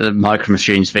 the Micro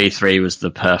Machines V3 was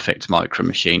the perfect Micro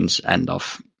Machines end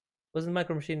of. Wasn't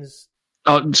Micro Machines?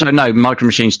 Oh, so no, Micro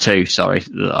Machines 2. Sorry,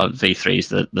 V3 is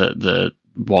the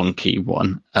wonky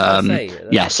one.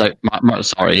 Yeah. So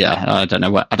sorry. Yeah, I don't know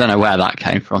where that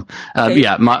came from. Okay.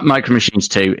 Yeah, Micro Machines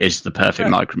 2 is the perfect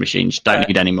Micro Machines. Don't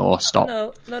need any more. Stop.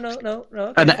 No.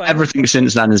 Okay, And everything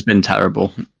since then has been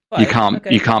terrible. Fine.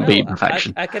 You can't beat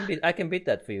perfection. I can beat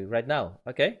that for you right now.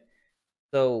 Okay.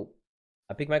 So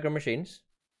I pick Micro Machines.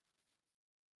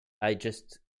 I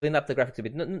just clean up the graphics a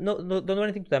bit. No, don't do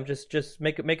anything to them. Just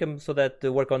make them so that they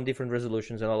work on different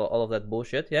resolutions and all of that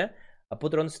bullshit. Yeah, I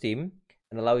put it on Steam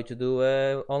and allow you to do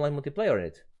online multiplayer on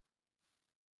it.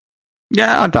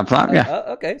 Yeah, I'd have that. Yeah.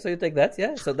 Okay, so you take that.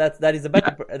 Yeah. So that is a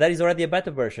better. Yeah. That is already a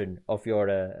better version of your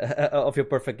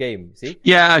perfect game. See?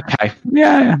 Yeah. Okay.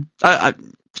 Yeah.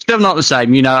 Still not the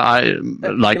same, you know.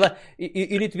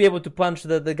 You need to be able to punch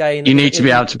the guy in. You need to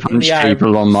be able to punch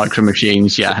people on Micro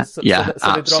Machines. Yeah, so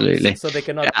absolutely. So they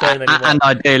cannot turn anymore. And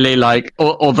ideally,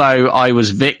 although I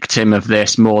was victim of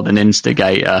this more than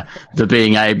instigator, the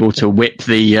being able to whip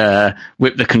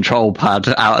the control pad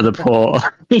out of the port.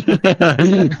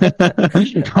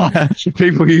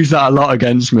 People use that a lot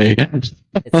against me.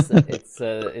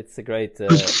 It's a great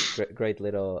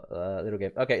little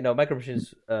game. Okay, no, Micro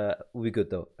Machines will be good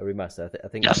though. A remaster. I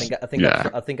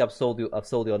think I've sold you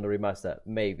on the remaster.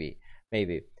 Maybe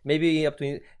up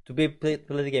to play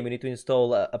the game, you need to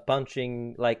install a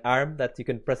punching arm that you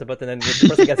can press a button and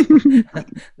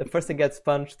the person gets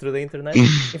punched through the internet. In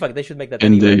fact, they should make that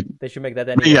anyway. They should make that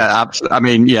anyway. Yeah, absolutely. I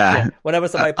mean, yeah. Whenever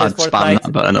somebody plays Fortnite, if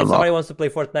somebody wants to play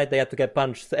Fortnite, they have to get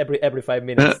punched every 5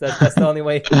 minutes. That's the only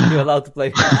way you're allowed to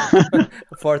play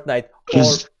Fortnite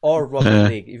or Rocket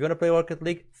League. If you want to play Rocket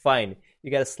League, fine. You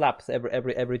get slapped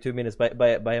every 2 minutes by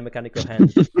a mechanical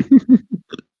hand.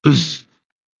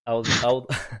 I would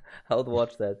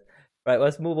watch that. Right,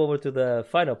 let's move over to the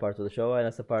final part of the show, and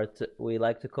that's the part we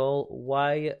like to call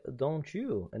 "Why Don't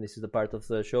You?" And this is the part of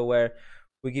the show where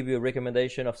we give you a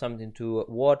recommendation of something to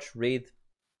watch, read,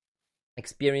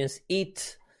 experience,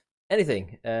 eat,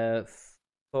 anything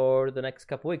for the next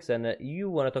couple weeks. And you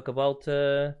want to talk about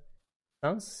Sansar?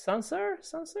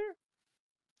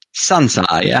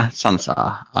 Sansar, yeah,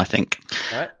 Sansar, I think.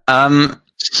 All right.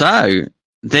 So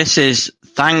this is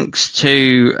thanks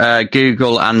to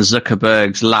Google and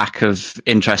Zuckerberg's lack of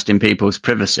interest in people's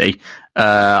privacy.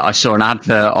 I saw an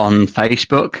advert on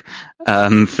Facebook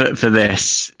for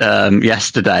this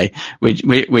yesterday,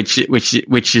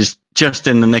 which is just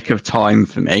in the nick of time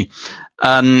for me.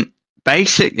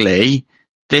 Basically,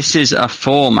 this is a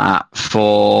format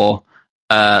for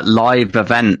live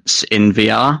events in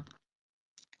VR.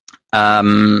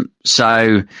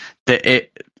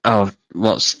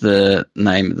 What's the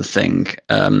name of the thing?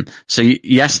 So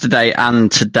yesterday and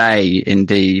today,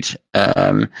 indeed,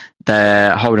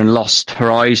 they're holding Lost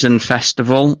Horizon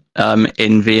Festival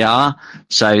in VR.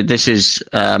 So this is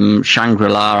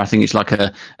Shangri-La. I think it's like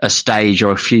a stage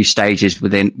or a few stages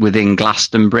within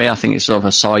Glastonbury. I think it's sort of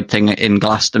a side thing in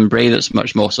Glastonbury that's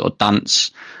much more sort of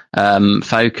dance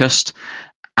focused.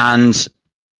 And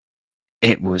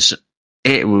it was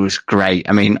great.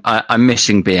 I mean, I'm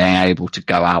missing being able to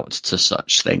go out to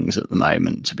such things at the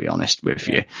moment, to be honest with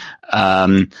you.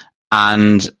 And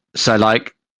so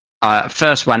I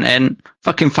first went in,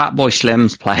 fucking Fatboy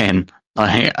Slim's playing.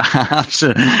 It's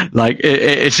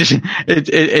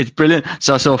brilliant.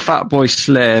 So I saw Fatboy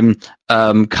Slim,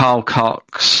 Carl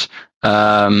Cox,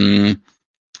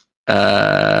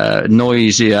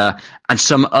 Noisia, and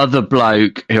some other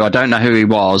bloke who I don't know who he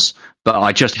was, but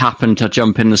I just happened to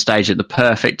jump in the stage at the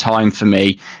perfect time for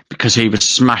me because he was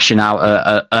smashing out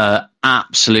a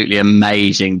absolutely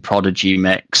amazing Prodigy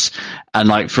mix.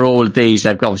 And for all of these,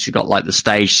 they've obviously got the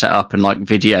stage set up and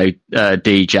video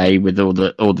DJ with all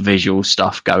the visual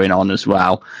stuff going on as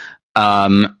well.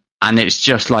 And it's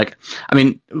just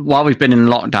while we've been in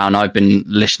lockdown, I've been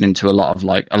listening to a lot of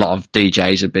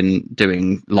DJs have been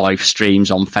doing live streams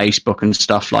on Facebook and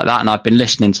stuff like that, and I've been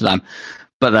listening to them.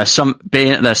 but there's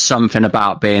something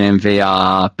about being in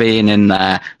VR, being in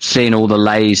there, seeing all the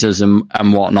lasers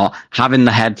and whatnot, having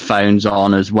the headphones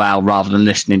on as well, rather than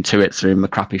listening to it through my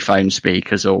crappy phone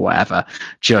speakers or whatever.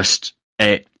 Just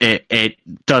it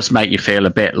does make you feel a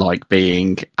bit like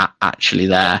being actually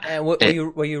there. And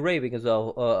were you raving as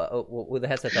well with the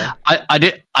headset on? I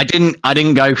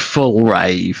didn't go full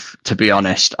rave, to be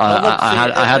honest.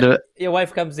 I had a. Your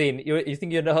wife comes in. You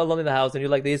think you're alone in the house, and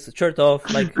you're like this, shirt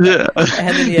off, like Yeah.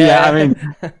 hand in the air.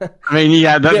 I mean,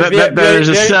 yeah. There is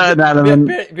a certain element.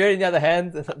 Beer in the other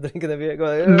hand, drinking the beer.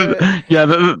 Going, Yeah,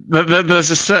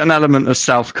 there's a certain element of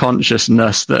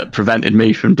self-consciousness that prevented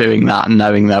me from doing that and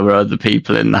knowing there were other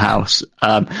people in the house.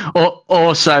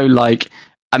 Also, like,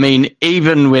 I mean,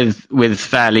 even with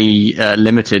fairly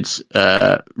limited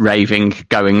raving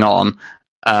going on,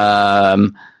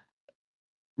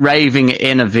 raving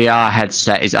in a VR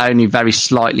headset is only very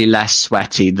slightly less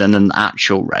sweaty than an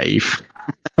actual rave.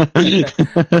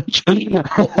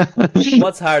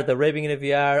 What's harder, raving in a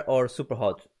VR or super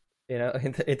hot? You know,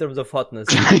 in terms of hotness.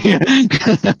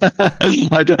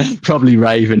 I'd probably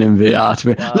raving in VR to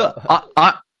me. Look,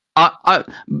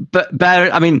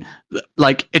 I mean,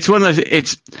 like, it's one of those.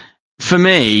 It's for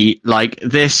me, like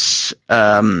this.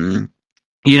 You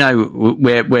know,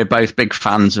 we're both big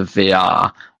fans of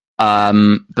VR.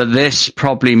 But this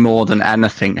probably more than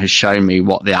anything has shown me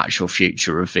what the actual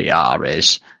future of VR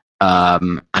is.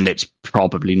 And it's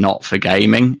probably not for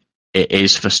gaming. It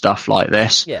is for stuff like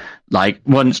this. Yeah. Like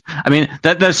I mean,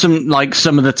 there's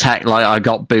some of the tech, like I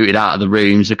got booted out of the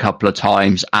rooms a couple of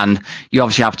times, and you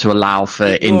obviously have to allow for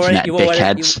internet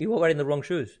dickheads. You were wearing the wrong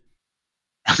shoes.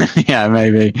 Yeah,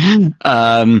 maybe.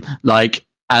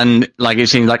 It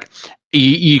seems like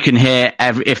you can hear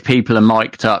if people are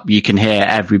mic'd up, you can hear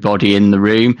everybody in the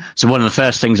room. So one of the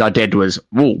first things I did was,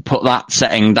 put that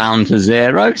setting down to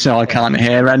 0 so I can't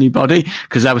hear anybody,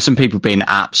 because there were some people being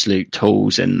absolute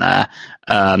tools in there,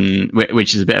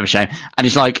 which is a bit of a shame. And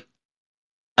it's like,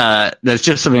 there's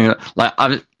just something like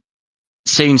I've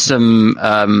seen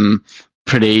some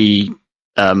pretty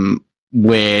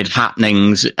weird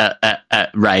happenings at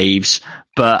raves,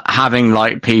 but having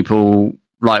like people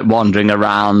like wandering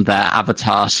around, their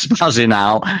avatars spazzing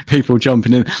out, people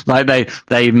jumping in, like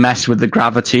they mess with the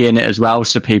gravity in it as well,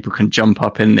 so people can jump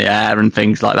up in the air and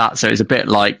things like that. So it's a bit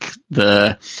like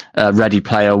the Ready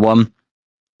Player One.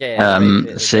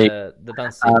 The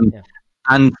dancing.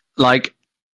 And like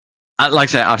I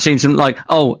said, I've seen some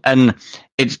and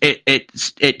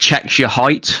it checks your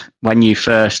height when you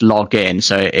first log in.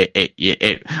 So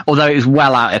it although it was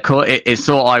well out of court, it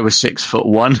thought I was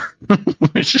 6'1",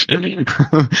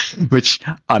 which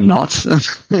I'm not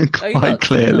quite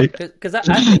clearly. Because am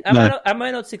I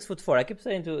not 6'4"? I keep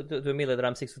saying to Emilia that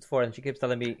I'm 6'4", and she keeps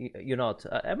telling me you're not.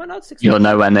 Am I not 6'4"? You're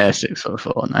nowhere near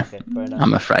 6'4". No, okay, fair enough.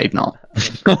 I'm afraid not.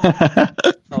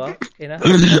 Oh well, you know.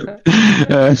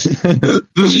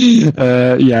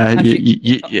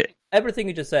 Yeah. Everything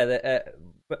you just said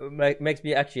makes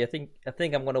me actually. I think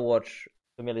I'm gonna watch.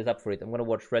 Emilia's up for it. I'm gonna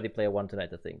watch Ready Player One tonight.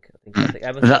 I think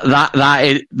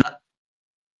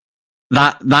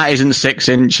that isn't 6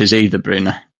 inches either,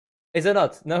 Bruno. Is it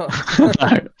not? No. No.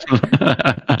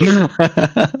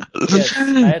 Yes,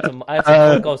 I had some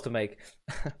phone calls to make.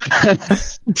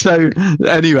 So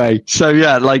anyway,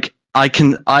 yeah, like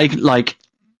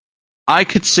I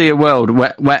could see a world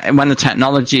where when the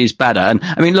technology is better, and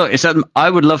I mean, look, I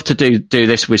would love to do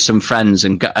this with some friends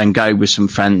and go with some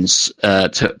friends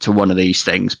to one of these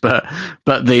things, but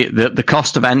the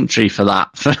cost of entry for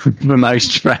that for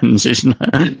most friends is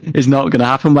not going to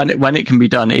happen when it can be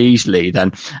done easily.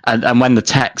 Then and when the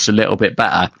tech's a little bit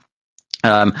better.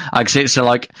 I can see it. So,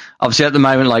 like, obviously, at the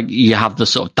moment, like, you have the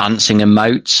sort of dancing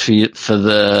emotes for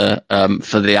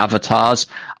the avatars.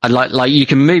 And like you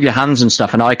can move your hands and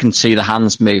stuff, and I can see the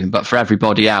hands moving. But for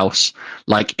everybody else,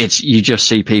 like, you just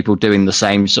see people doing the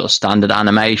same sort of standard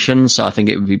animation. So I think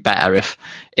it would be better if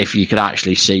you could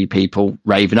actually see people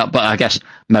raving up. But I guess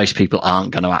most people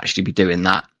aren't going to actually be doing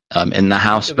that. In the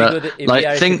house, but like,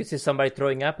 you could see somebody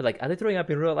throwing up. Like, are they throwing up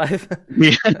in real life?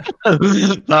 Yeah,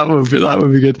 that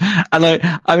would be good.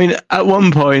 And I mean, at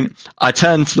one point, I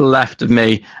turned to the left of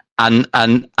me, and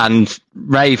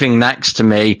raving next to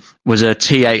me was a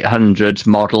T-800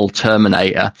 model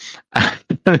Terminator,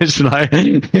 it's like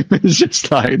it was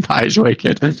just like that is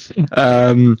wicked.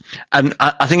 And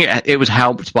I think it was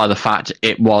helped by the fact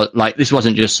it was like this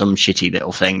wasn't just some shitty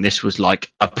little thing. This was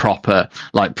like a proper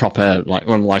like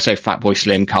when I say Fatboy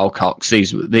Slim, Carl Cox,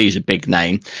 these are big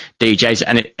name DJs,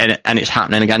 and it's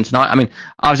happening again tonight. I mean,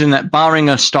 I was in that, barring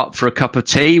a stop for a cup of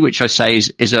tea, which I say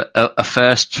is a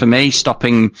first for me,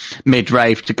 stopping mid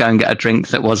rave to go and get a drink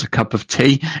that was a cup of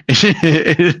tea.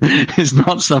 It's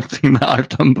not something that I've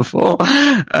done before.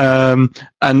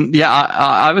 And yeah,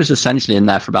 I was essentially in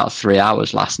there for about 3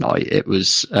 hours last night. It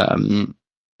was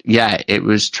it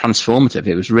was transformative.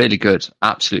 It was really good.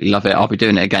 Absolutely love it. I'll be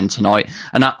doing it again tonight.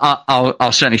 And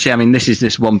I'll certainly see. I mean, this is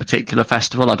this one particular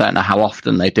festival. I don't know how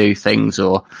often they do things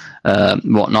or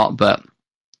whatnot, but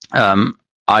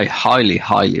I highly,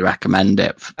 highly recommend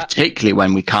it, particularly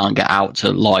when we can't get out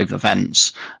to live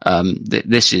events.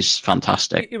 This is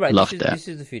fantastic. You're right. Loved it. This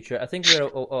is the future. I think we're a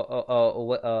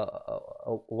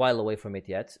while away from it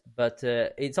yet, but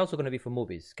it's also going to be for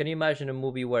movies. Can you imagine a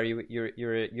movie where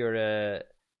you're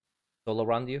all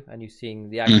around you and you're seeing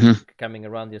the action coming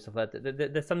around you and stuff like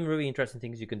that? There's some really interesting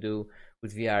things you can do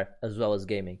with VR as well as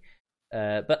gaming.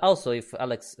 But also, if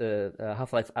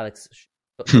Half-Life Alex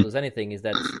showed us anything, is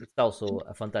that it's also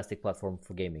a fantastic platform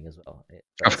for gaming as well.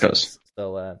 Of course.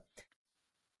 So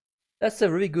that's a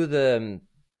really good,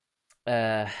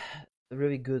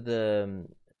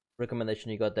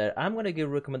 recommendation you got there. I'm gonna give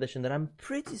a recommendation that I'm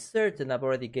pretty certain I've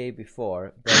already gave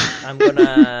before, but I'm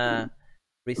gonna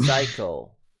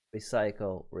recycle,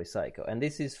 and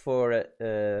this is for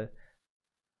the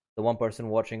one person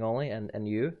watching only, and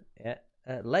you,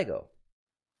 Lego.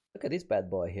 Look at this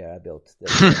bad boy here I built.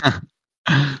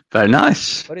 Very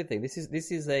nice. What do you think? This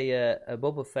is a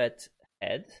Boba Fett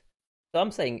head. So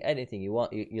I'm saying anything you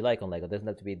want, you like on Lego. Doesn't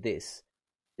have to be this.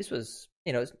 This was,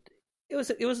 it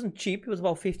wasn't cheap. It was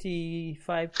about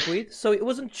 55 quid. So it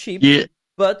wasn't cheap. Yeah.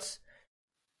 But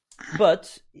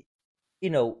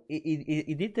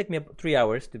it did take me 3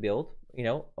 hours to build.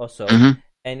 Or so,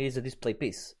 and it's a display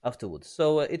piece afterwards.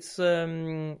 So it's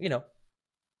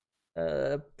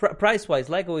price wise,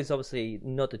 Lego is obviously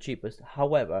not the cheapest.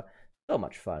 However, so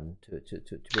much fun to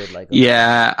build Lego.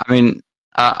 Yeah, I mean,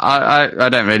 I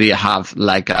don't really have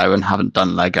Lego and haven't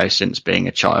done Lego since being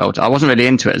a child. I wasn't really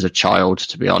into it as a child,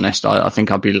 to be honest. I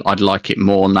think I'd like it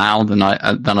more now than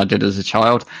I did as a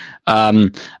child.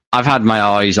 I've had my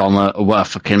eyes on a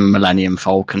fucking Millennium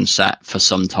Falcon set for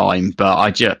some time,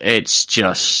 but it's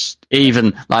just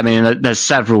even. I mean, there's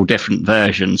several different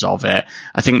versions of it.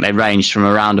 I think they range from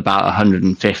around about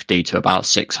 150 to about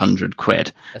 600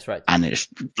 quid. That's right. And it's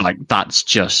like that's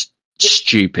just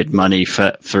stupid money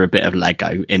for a bit of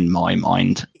Lego in my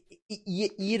mind.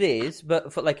 It is, but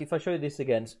if I show you this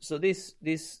again, so these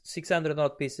 600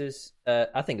 odd pieces,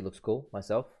 I think it looks cool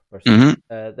myself personally.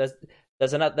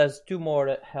 There's two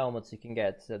more helmets you can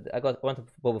get. I got one of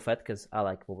Boba Fett because I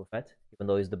like Boba Fett, even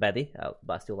though he's the baddie,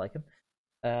 but I still like him.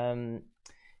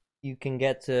 You can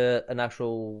get an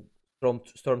actual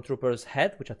stormtrooper's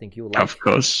head, which I think you like. Of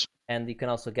course. And you can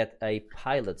also get a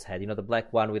pilot's head. The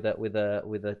black one with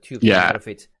a tube out of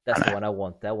it. That's the one I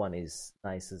want. That one is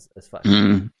nice as fuck.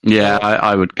 Yeah,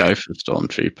 I would go for the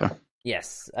Stormtrooper.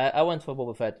 Yes, I went for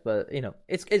Boba Fett, but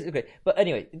it's great. But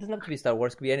anyway, it doesn't have to be Star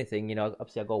Wars. It could be anything.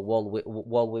 Obviously I got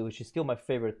Wall-E, which is still my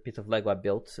favorite piece of Lego I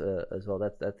built as well.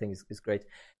 That thing is great.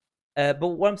 But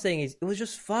what I'm saying is, it was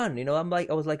just fun. I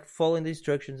was like following the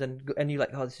instructions, and you're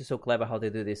like, oh, this is so clever how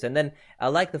they do this. And then I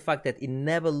like the fact that it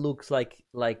never looks like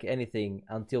anything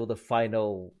until the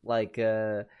final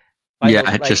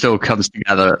it just all comes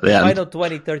together at the end. Final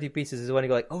 20, 30 pieces is when you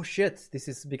go like, oh shit, this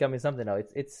is becoming something now.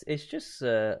 It's just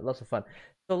lots of fun.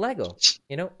 So Lego,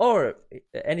 or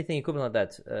anything equivalent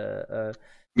like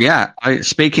that.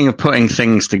 Speaking of putting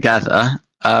things together,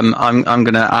 I'm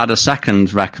going to add a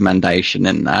second recommendation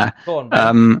in there. Go on,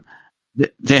 Ben.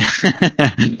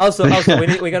 Also,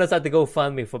 we're gonna start to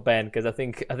GoFundMe for Ben because I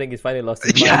think he's finally lost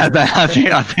his mind. Yeah,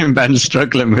 I think Ben's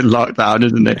struggling with lockdown,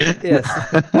 isn't he? Yes.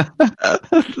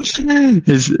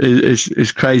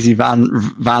 his crazy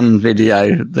van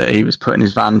video that he was putting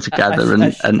his van together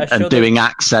and doing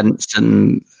accents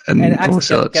and all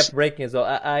sorts. Kept breaking as well.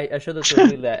 I showed it to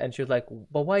Lila and she was like,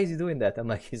 "But why is he doing that?" I'm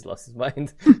like, "He's lost his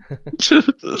mind."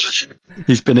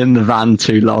 He's been in the van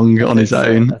too long on his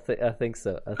own. I think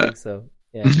so.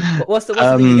 Yeah. What's the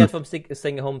thing you get from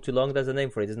staying home too long? There's a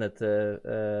name for it, isn't it?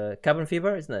 Cabin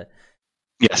fever, isn't it?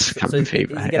 Yes, cabin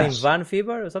fever. Is he getting van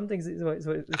fever or something?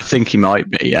 I think he might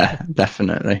be. Yeah,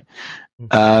 definitely.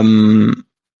 I've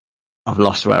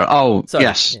lost where. Oh, sorry.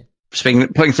 Yes. Yeah.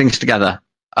 Putting things together.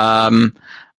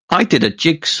 I did a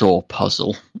jigsaw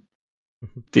puzzle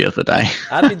the other day.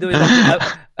 I've been doing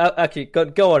that. Actually,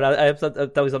 go on. I have to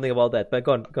tell you something about that, but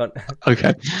go on.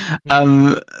 Okay.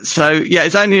 So yeah,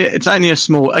 it's only a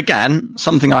small, again,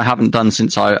 something I haven't done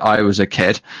since I was a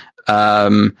kid.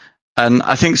 And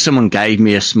I think someone gave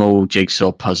me a small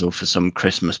jigsaw puzzle for some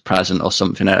Christmas present or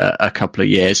something a couple of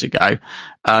years ago.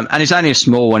 And it's only a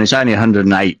small one. It's only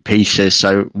 108 pieces.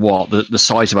 So the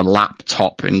size of a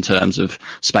laptop in terms of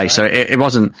space. So it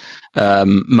wasn't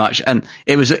much. And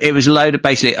it was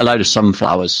basically a load of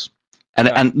sunflowers.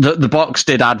 And the box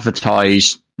did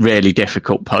advertise really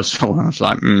difficult puzzle. I was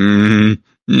like,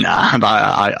 nah,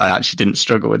 I actually didn't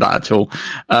struggle with that at all.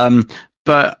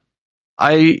 But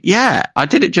I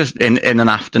did it just in an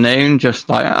afternoon, just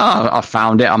like, I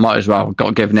found it, I might as well,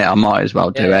 got given it, I might as well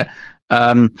do it.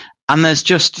 And there's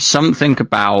just something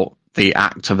about the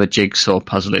act of a jigsaw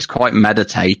puzzle. It's quite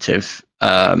meditative,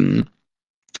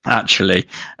 actually.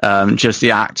 Just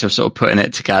the act of sort of putting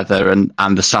it together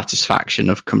and the satisfaction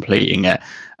of completing it.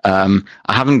 I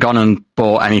haven't gone and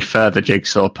bought any further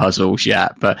jigsaw puzzles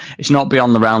yet, but it's not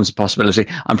beyond the realms of possibility.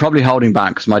 I'm probably holding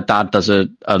back because my dad does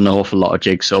an awful lot of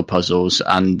jigsaw puzzles,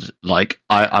 and like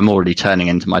I'm already turning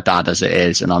into my dad as it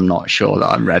is, and I'm not sure that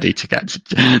I'm ready to get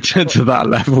to that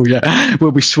level yet.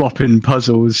 We'll be swapping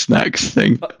puzzles next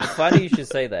thing. Funny you should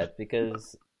say that,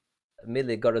 because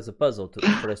Millie got us a puzzle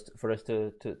for us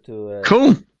to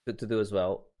cool to do as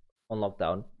well on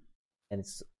lockdown, and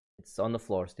it's on the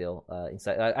floor still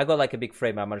inside. I got like a big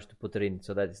frame. I managed to put it in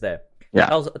so that it's there.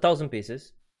 Yeah, 1,000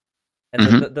 pieces.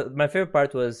 And my favorite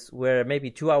part was we're maybe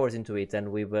 2 hours into it,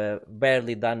 and we've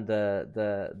barely done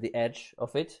the edge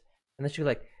of it. And then she was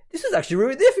like, "This is actually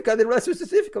really difficult. I didn't realize it was this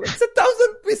difficult. It's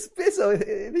 1,000 pieces. So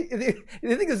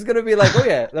you think it's gonna be like, oh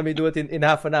yeah, let me do it in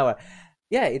half an hour."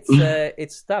 Yeah,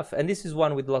 it's tough, and this is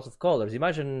one with lots of colors.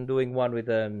 Imagine doing one with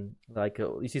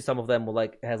you see some of them will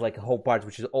has like a whole part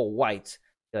which is all white.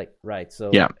 Like, right, so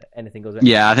yeah, anything goes.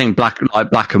 Yeah, I think black and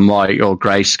white or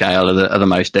grayscale are the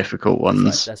most difficult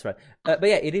ones. That's right. But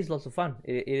yeah, it is lots of fun.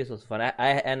 It is lots of fun.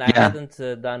 I hadn't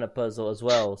done a puzzle as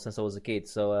well since I was a kid.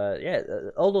 So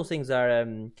all those things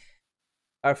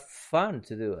are fun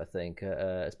to do. I think,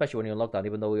 especially when you're in lockdown.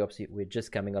 Even though we're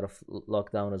just coming out of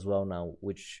lockdown as well now,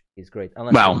 which is great.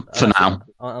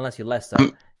 Unless you're Leicester.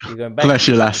 You're going back. Unless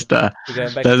you're Leicester.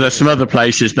 There's some other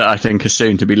places that I think are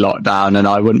soon to be locked down, and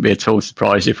I wouldn't be at all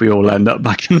surprised if we all end up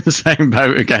back in the same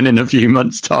boat again in a few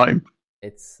months' time.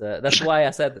 It's that's why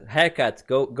I said haircut.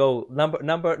 Go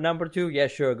number 2. Yeah,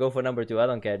 sure, go for number 2. I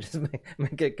don't care. Just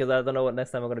make it, because I don't know what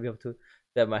next time I'm gonna be able to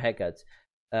have my haircut.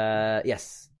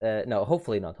 Yes. No,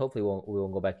 hopefully not. Hopefully we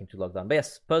won't go back into lockdown. But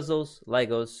yes, puzzles,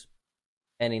 Legos,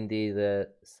 and indeed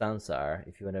Sansar,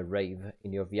 if you want to rave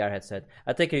in your VR headset.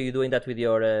 I take it you're doing that with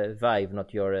your Vive,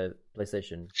 not your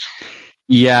PlayStation.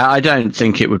 Yeah, I don't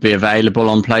think it would be available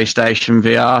on PlayStation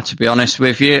VR, to be honest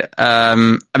with you. I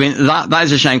mean, that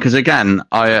is a shame, because again,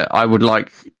 I would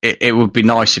like it would be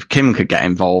nice if Kim could get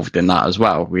involved in that as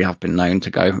well. We have been known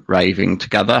to go raving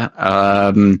together.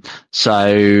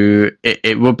 So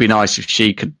it would be nice if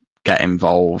she could get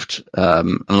involved.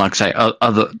 And like I say,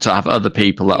 to have other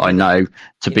people that I know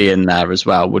to be in there as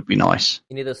well would be nice.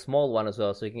 You need a small one as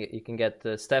well, so you can get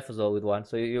Steph as well with one.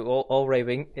 So you're all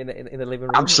raving in the living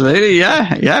room. Absolutely,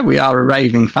 yeah. We are a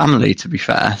raving family, to be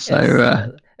fair.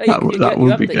 So that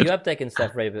would be good. You have taken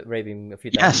Steph raving a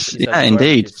few times. Yes, yeah,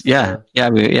 indeed.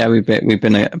 We've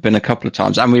been a couple of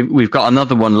times, and we've got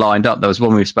another one lined up. There was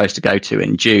one we were supposed to go to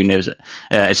in June.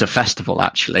 It's a festival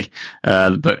actually,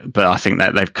 but I think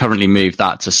that they've currently moved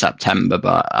that to September.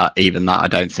 But even that, I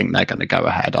don't think they're going to go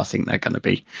ahead. I think they're going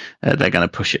to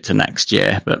push it to next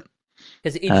year. But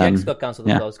because EGX got cancelled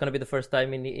as well. It's going to be the first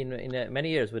time in many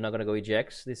years we're not going to go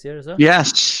EGX this year as well.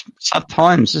 Yes, sad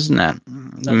times, isn't it?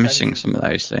 We're missing some of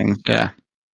those things. Yeah.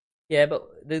 Yeah, but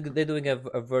they're doing a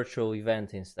virtual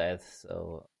event instead,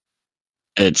 so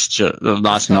it's just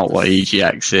that's not what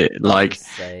EGX is like.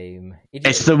 Same.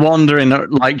 It's the wandering,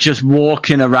 like just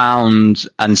walking around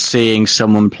and seeing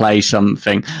someone play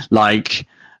something. Like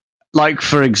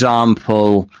for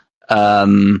example,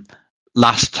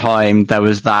 last time there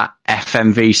was that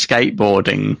FMV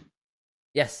skateboarding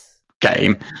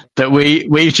game that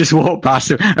we just walked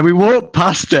past it, and we walked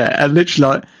past it and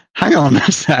literally like, hang on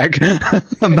a sec, I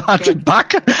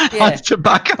had to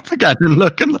back up again and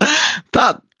look, and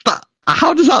that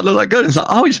how does that look like good? It's like,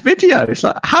 oh, it's video. It's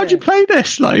like, how do you play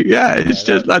this? Like, it's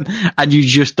just, and you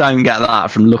just don't get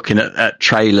that from looking at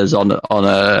trailers on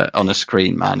a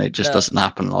screen, man. It just doesn't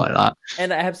happen like that.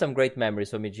 And I have some great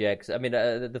memories from EGX. I mean,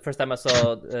 the first time I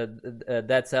saw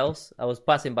Dead Cells, I was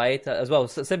passing by it as well.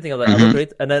 Same thing. I looked at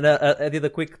it, and then I did a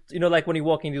quick, like when you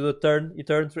walk in, you do a turn, you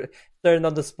turn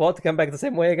on the spot, come back the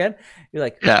same way again. You're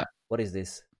like, what is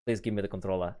this? Please give me the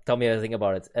controller. Tell me everything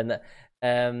about it.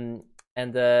 And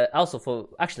also for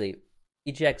actually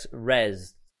EGX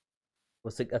Res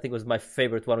was I think was my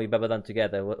favorite one we've ever done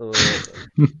together.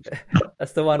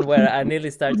 That's the one where I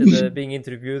nearly started being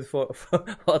interviewed for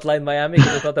Hotline Miami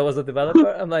because I thought I was a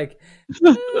developer. I'm like,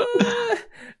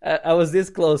 I was this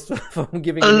close from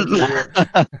giving an interview.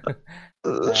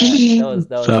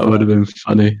 That would have been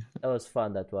funny. That was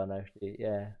fun, that one, actually.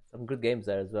 Yeah, some good games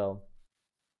there as well.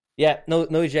 Yeah, no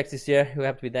EGX this year. It will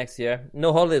have to be next year.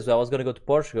 No holiday as well. I was going to go to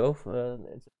Portugal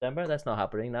in September. That's not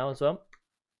happening now as well.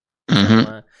 Mm-hmm.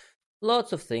 So,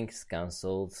 lots of things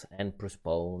cancelled and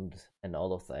postponed and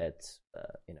all of that.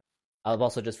 I've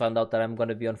also just found out that I'm going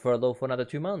to be on furlough for another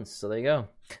 2 months. So there you go.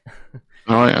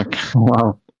 Right. Okay.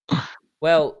 Wow.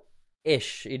 Well,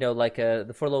 ish. Like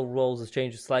the furlough rules has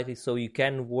changed slightly, so you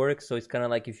can work. So it's kind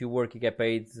of like if you work, you get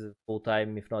paid full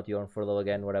time. If not, you're on furlough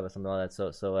again, whatever, something like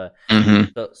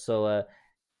that. So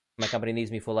my company needs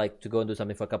me for to go and do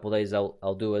something for a couple of days.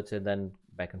 I'll do it and then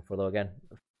back on furlough again.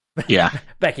 Yeah.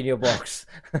 Back in your box.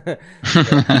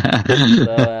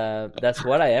 so that's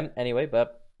what I am anyway.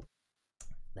 But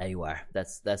there you are.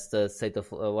 That's the state of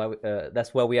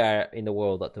that's where we are in the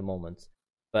world at the moment.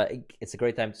 But it's a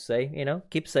great time to say,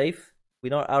 keep safe. We're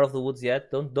not out of the woods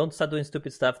yet. Don't start doing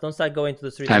stupid stuff. Don't start going to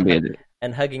the street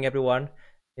and hugging everyone.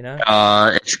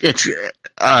 I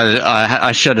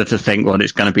shudder to think what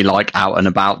it's going to be like out and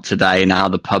about today. Now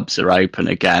the pubs are open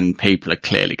again. People are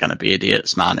clearly going to be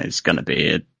idiots, man. It's going to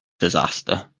be a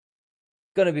disaster.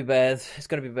 Gonna be bad. It's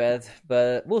gonna be bad,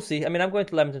 but we'll see. I mean, I'm going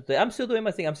to Leamington today. I'm still doing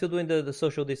my thing. I'm still doing the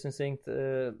social distancing,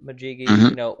 Majigi.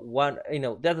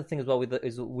 Mm-hmm. The other thing as well with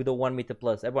the 1 meter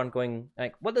plus. Everyone going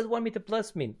like, what does 1 meter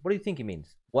plus mean? What do you think it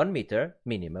means? 1 meter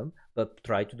minimum, but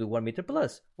try to do 1 meter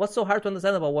plus. What's so hard to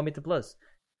understand about 1 meter plus?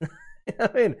 I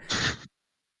mean,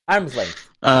 arm's length.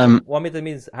 1 meter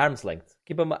means arm's length.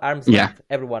 Keep them arm's length. Yeah.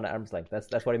 Everyone arm's length.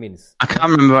 That's what it means. I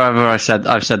can't remember whether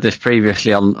I've said this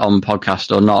previously on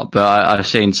podcast or not, but I've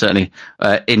seen certainly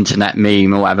internet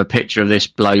meme or whatever picture of this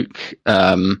bloke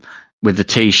with the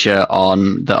t-shirt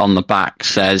on that on the back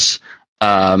says,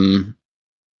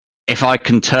 if I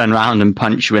can turn around and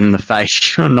punch you in the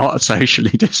face, you're not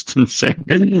socially distancing.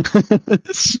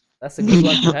 That's a good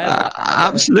one to have.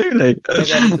 Absolutely.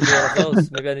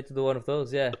 Maybe I need to do one of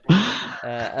those. Yeah.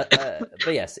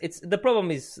 But yes, the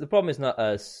problem is not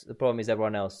us. The problem is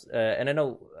everyone else. And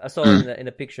I saw in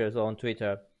a picture as well on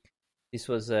Twitter. This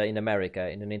was in America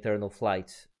in an internal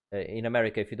flight. In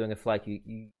America, if you're doing a flight,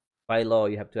 you by law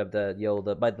you have to have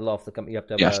by the law of the company you have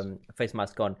to have a face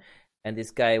mask on. And this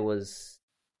guy was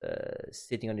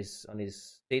sitting on his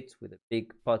seat with a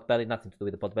big pot belly, nothing to do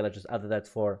with the pot belly, just other that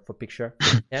for picture.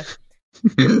 Yeah.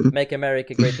 Make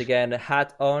America great again,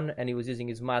 hat on, and he was using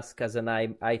his mask as an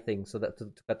eye thing so that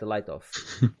to cut the light off.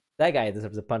 That guy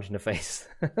deserves a punch in the face.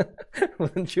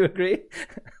 Wouldn't you agree?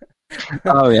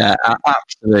 Oh yeah,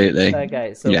 absolutely.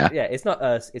 Okay, so yeah, it's not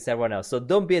us, it's everyone else. So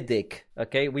don't be a dick,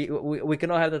 okay? We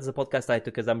cannot have that as a podcast title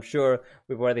because I'm sure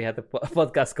we've already had a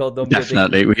podcast called "Don't Be a Dick."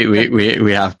 Definitely,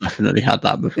 we have definitely had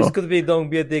that before. This could be "Don't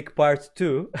Be a Dick" Part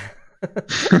 2.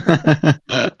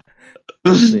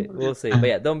 We'll see. But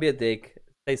yeah, don't be a dick.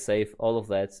 Stay safe. All of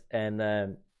that, and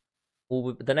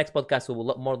the next podcast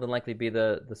will more than likely be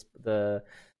the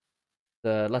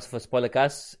Last of Us spoiler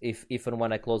cast. If and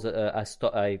when I close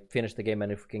I finish the game,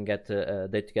 and if we can get a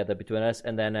date together between us,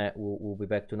 and then we'll be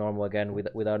back to normal again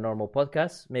with our normal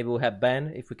podcast. Maybe we'll have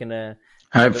Ben if we can.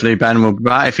 Hopefully, Ben will be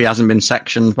back if he hasn't been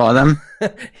sectioned by them.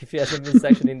 If he hasn't been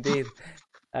sectioned, indeed.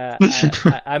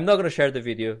 I'm not going to share the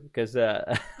video because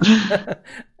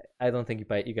I don't think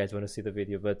you guys want to see the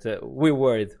video, but we're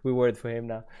worried for him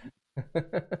now.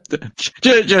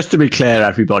 Just to be clear,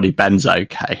 everybody, Ben's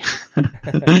okay.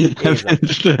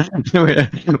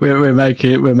 we're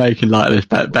making like this.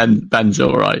 Ben's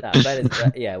all right. No, Ben is,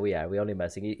 yeah, we are. We're only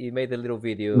messing. He made a little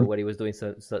video where he was doing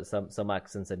some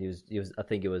accents, and he was I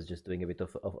think he was just doing a bit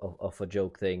of a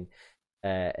joke thing.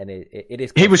 And it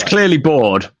is. He was clearly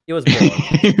bored. He was bored.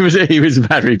 he was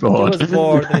very bored. He was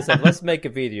bored, and he said, "Let's make a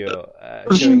video."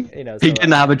 Showing, he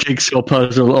didn't have a jigsaw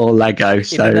puzzle or Lego,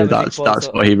 so that's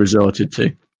what he resorted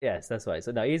to. Yes, that's right.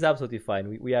 So no, he's absolutely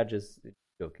fine. We are just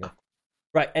joking.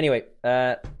 Right. Anyway,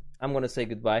 I'm gonna say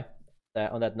goodbye.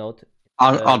 On that note,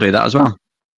 I'll do that as well.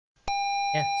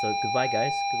 Yeah. So goodbye,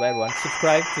 guys. Goodbye, everyone.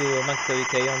 Subscribe to Monkey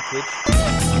UK on Twitch.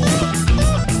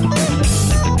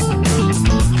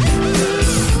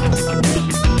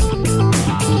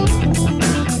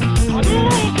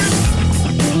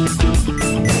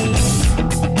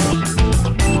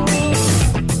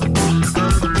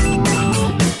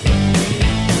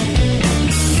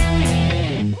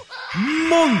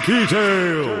 Monkey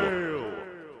Tail.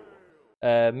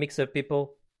 Mixer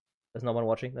people. There's no one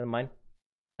watching. Never mind.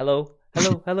 Hello.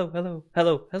 Hello. Hello. Hello.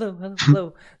 Hello. Hello. Hello.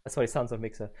 Hello. That's what it sounds on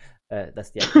Mixer.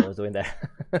 That's the act I was doing there.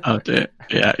 Oh dear.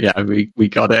 Yeah, we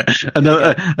got it. And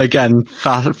again,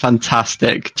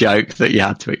 fantastic joke that you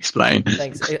had to explain.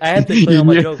 Thanks. I had to explain all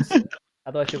my jokes.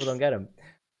 Otherwise, people don't get them.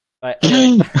 Right.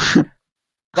 Anyway.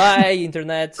 Bye,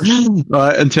 internet.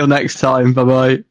 Right. Until next time. Bye bye.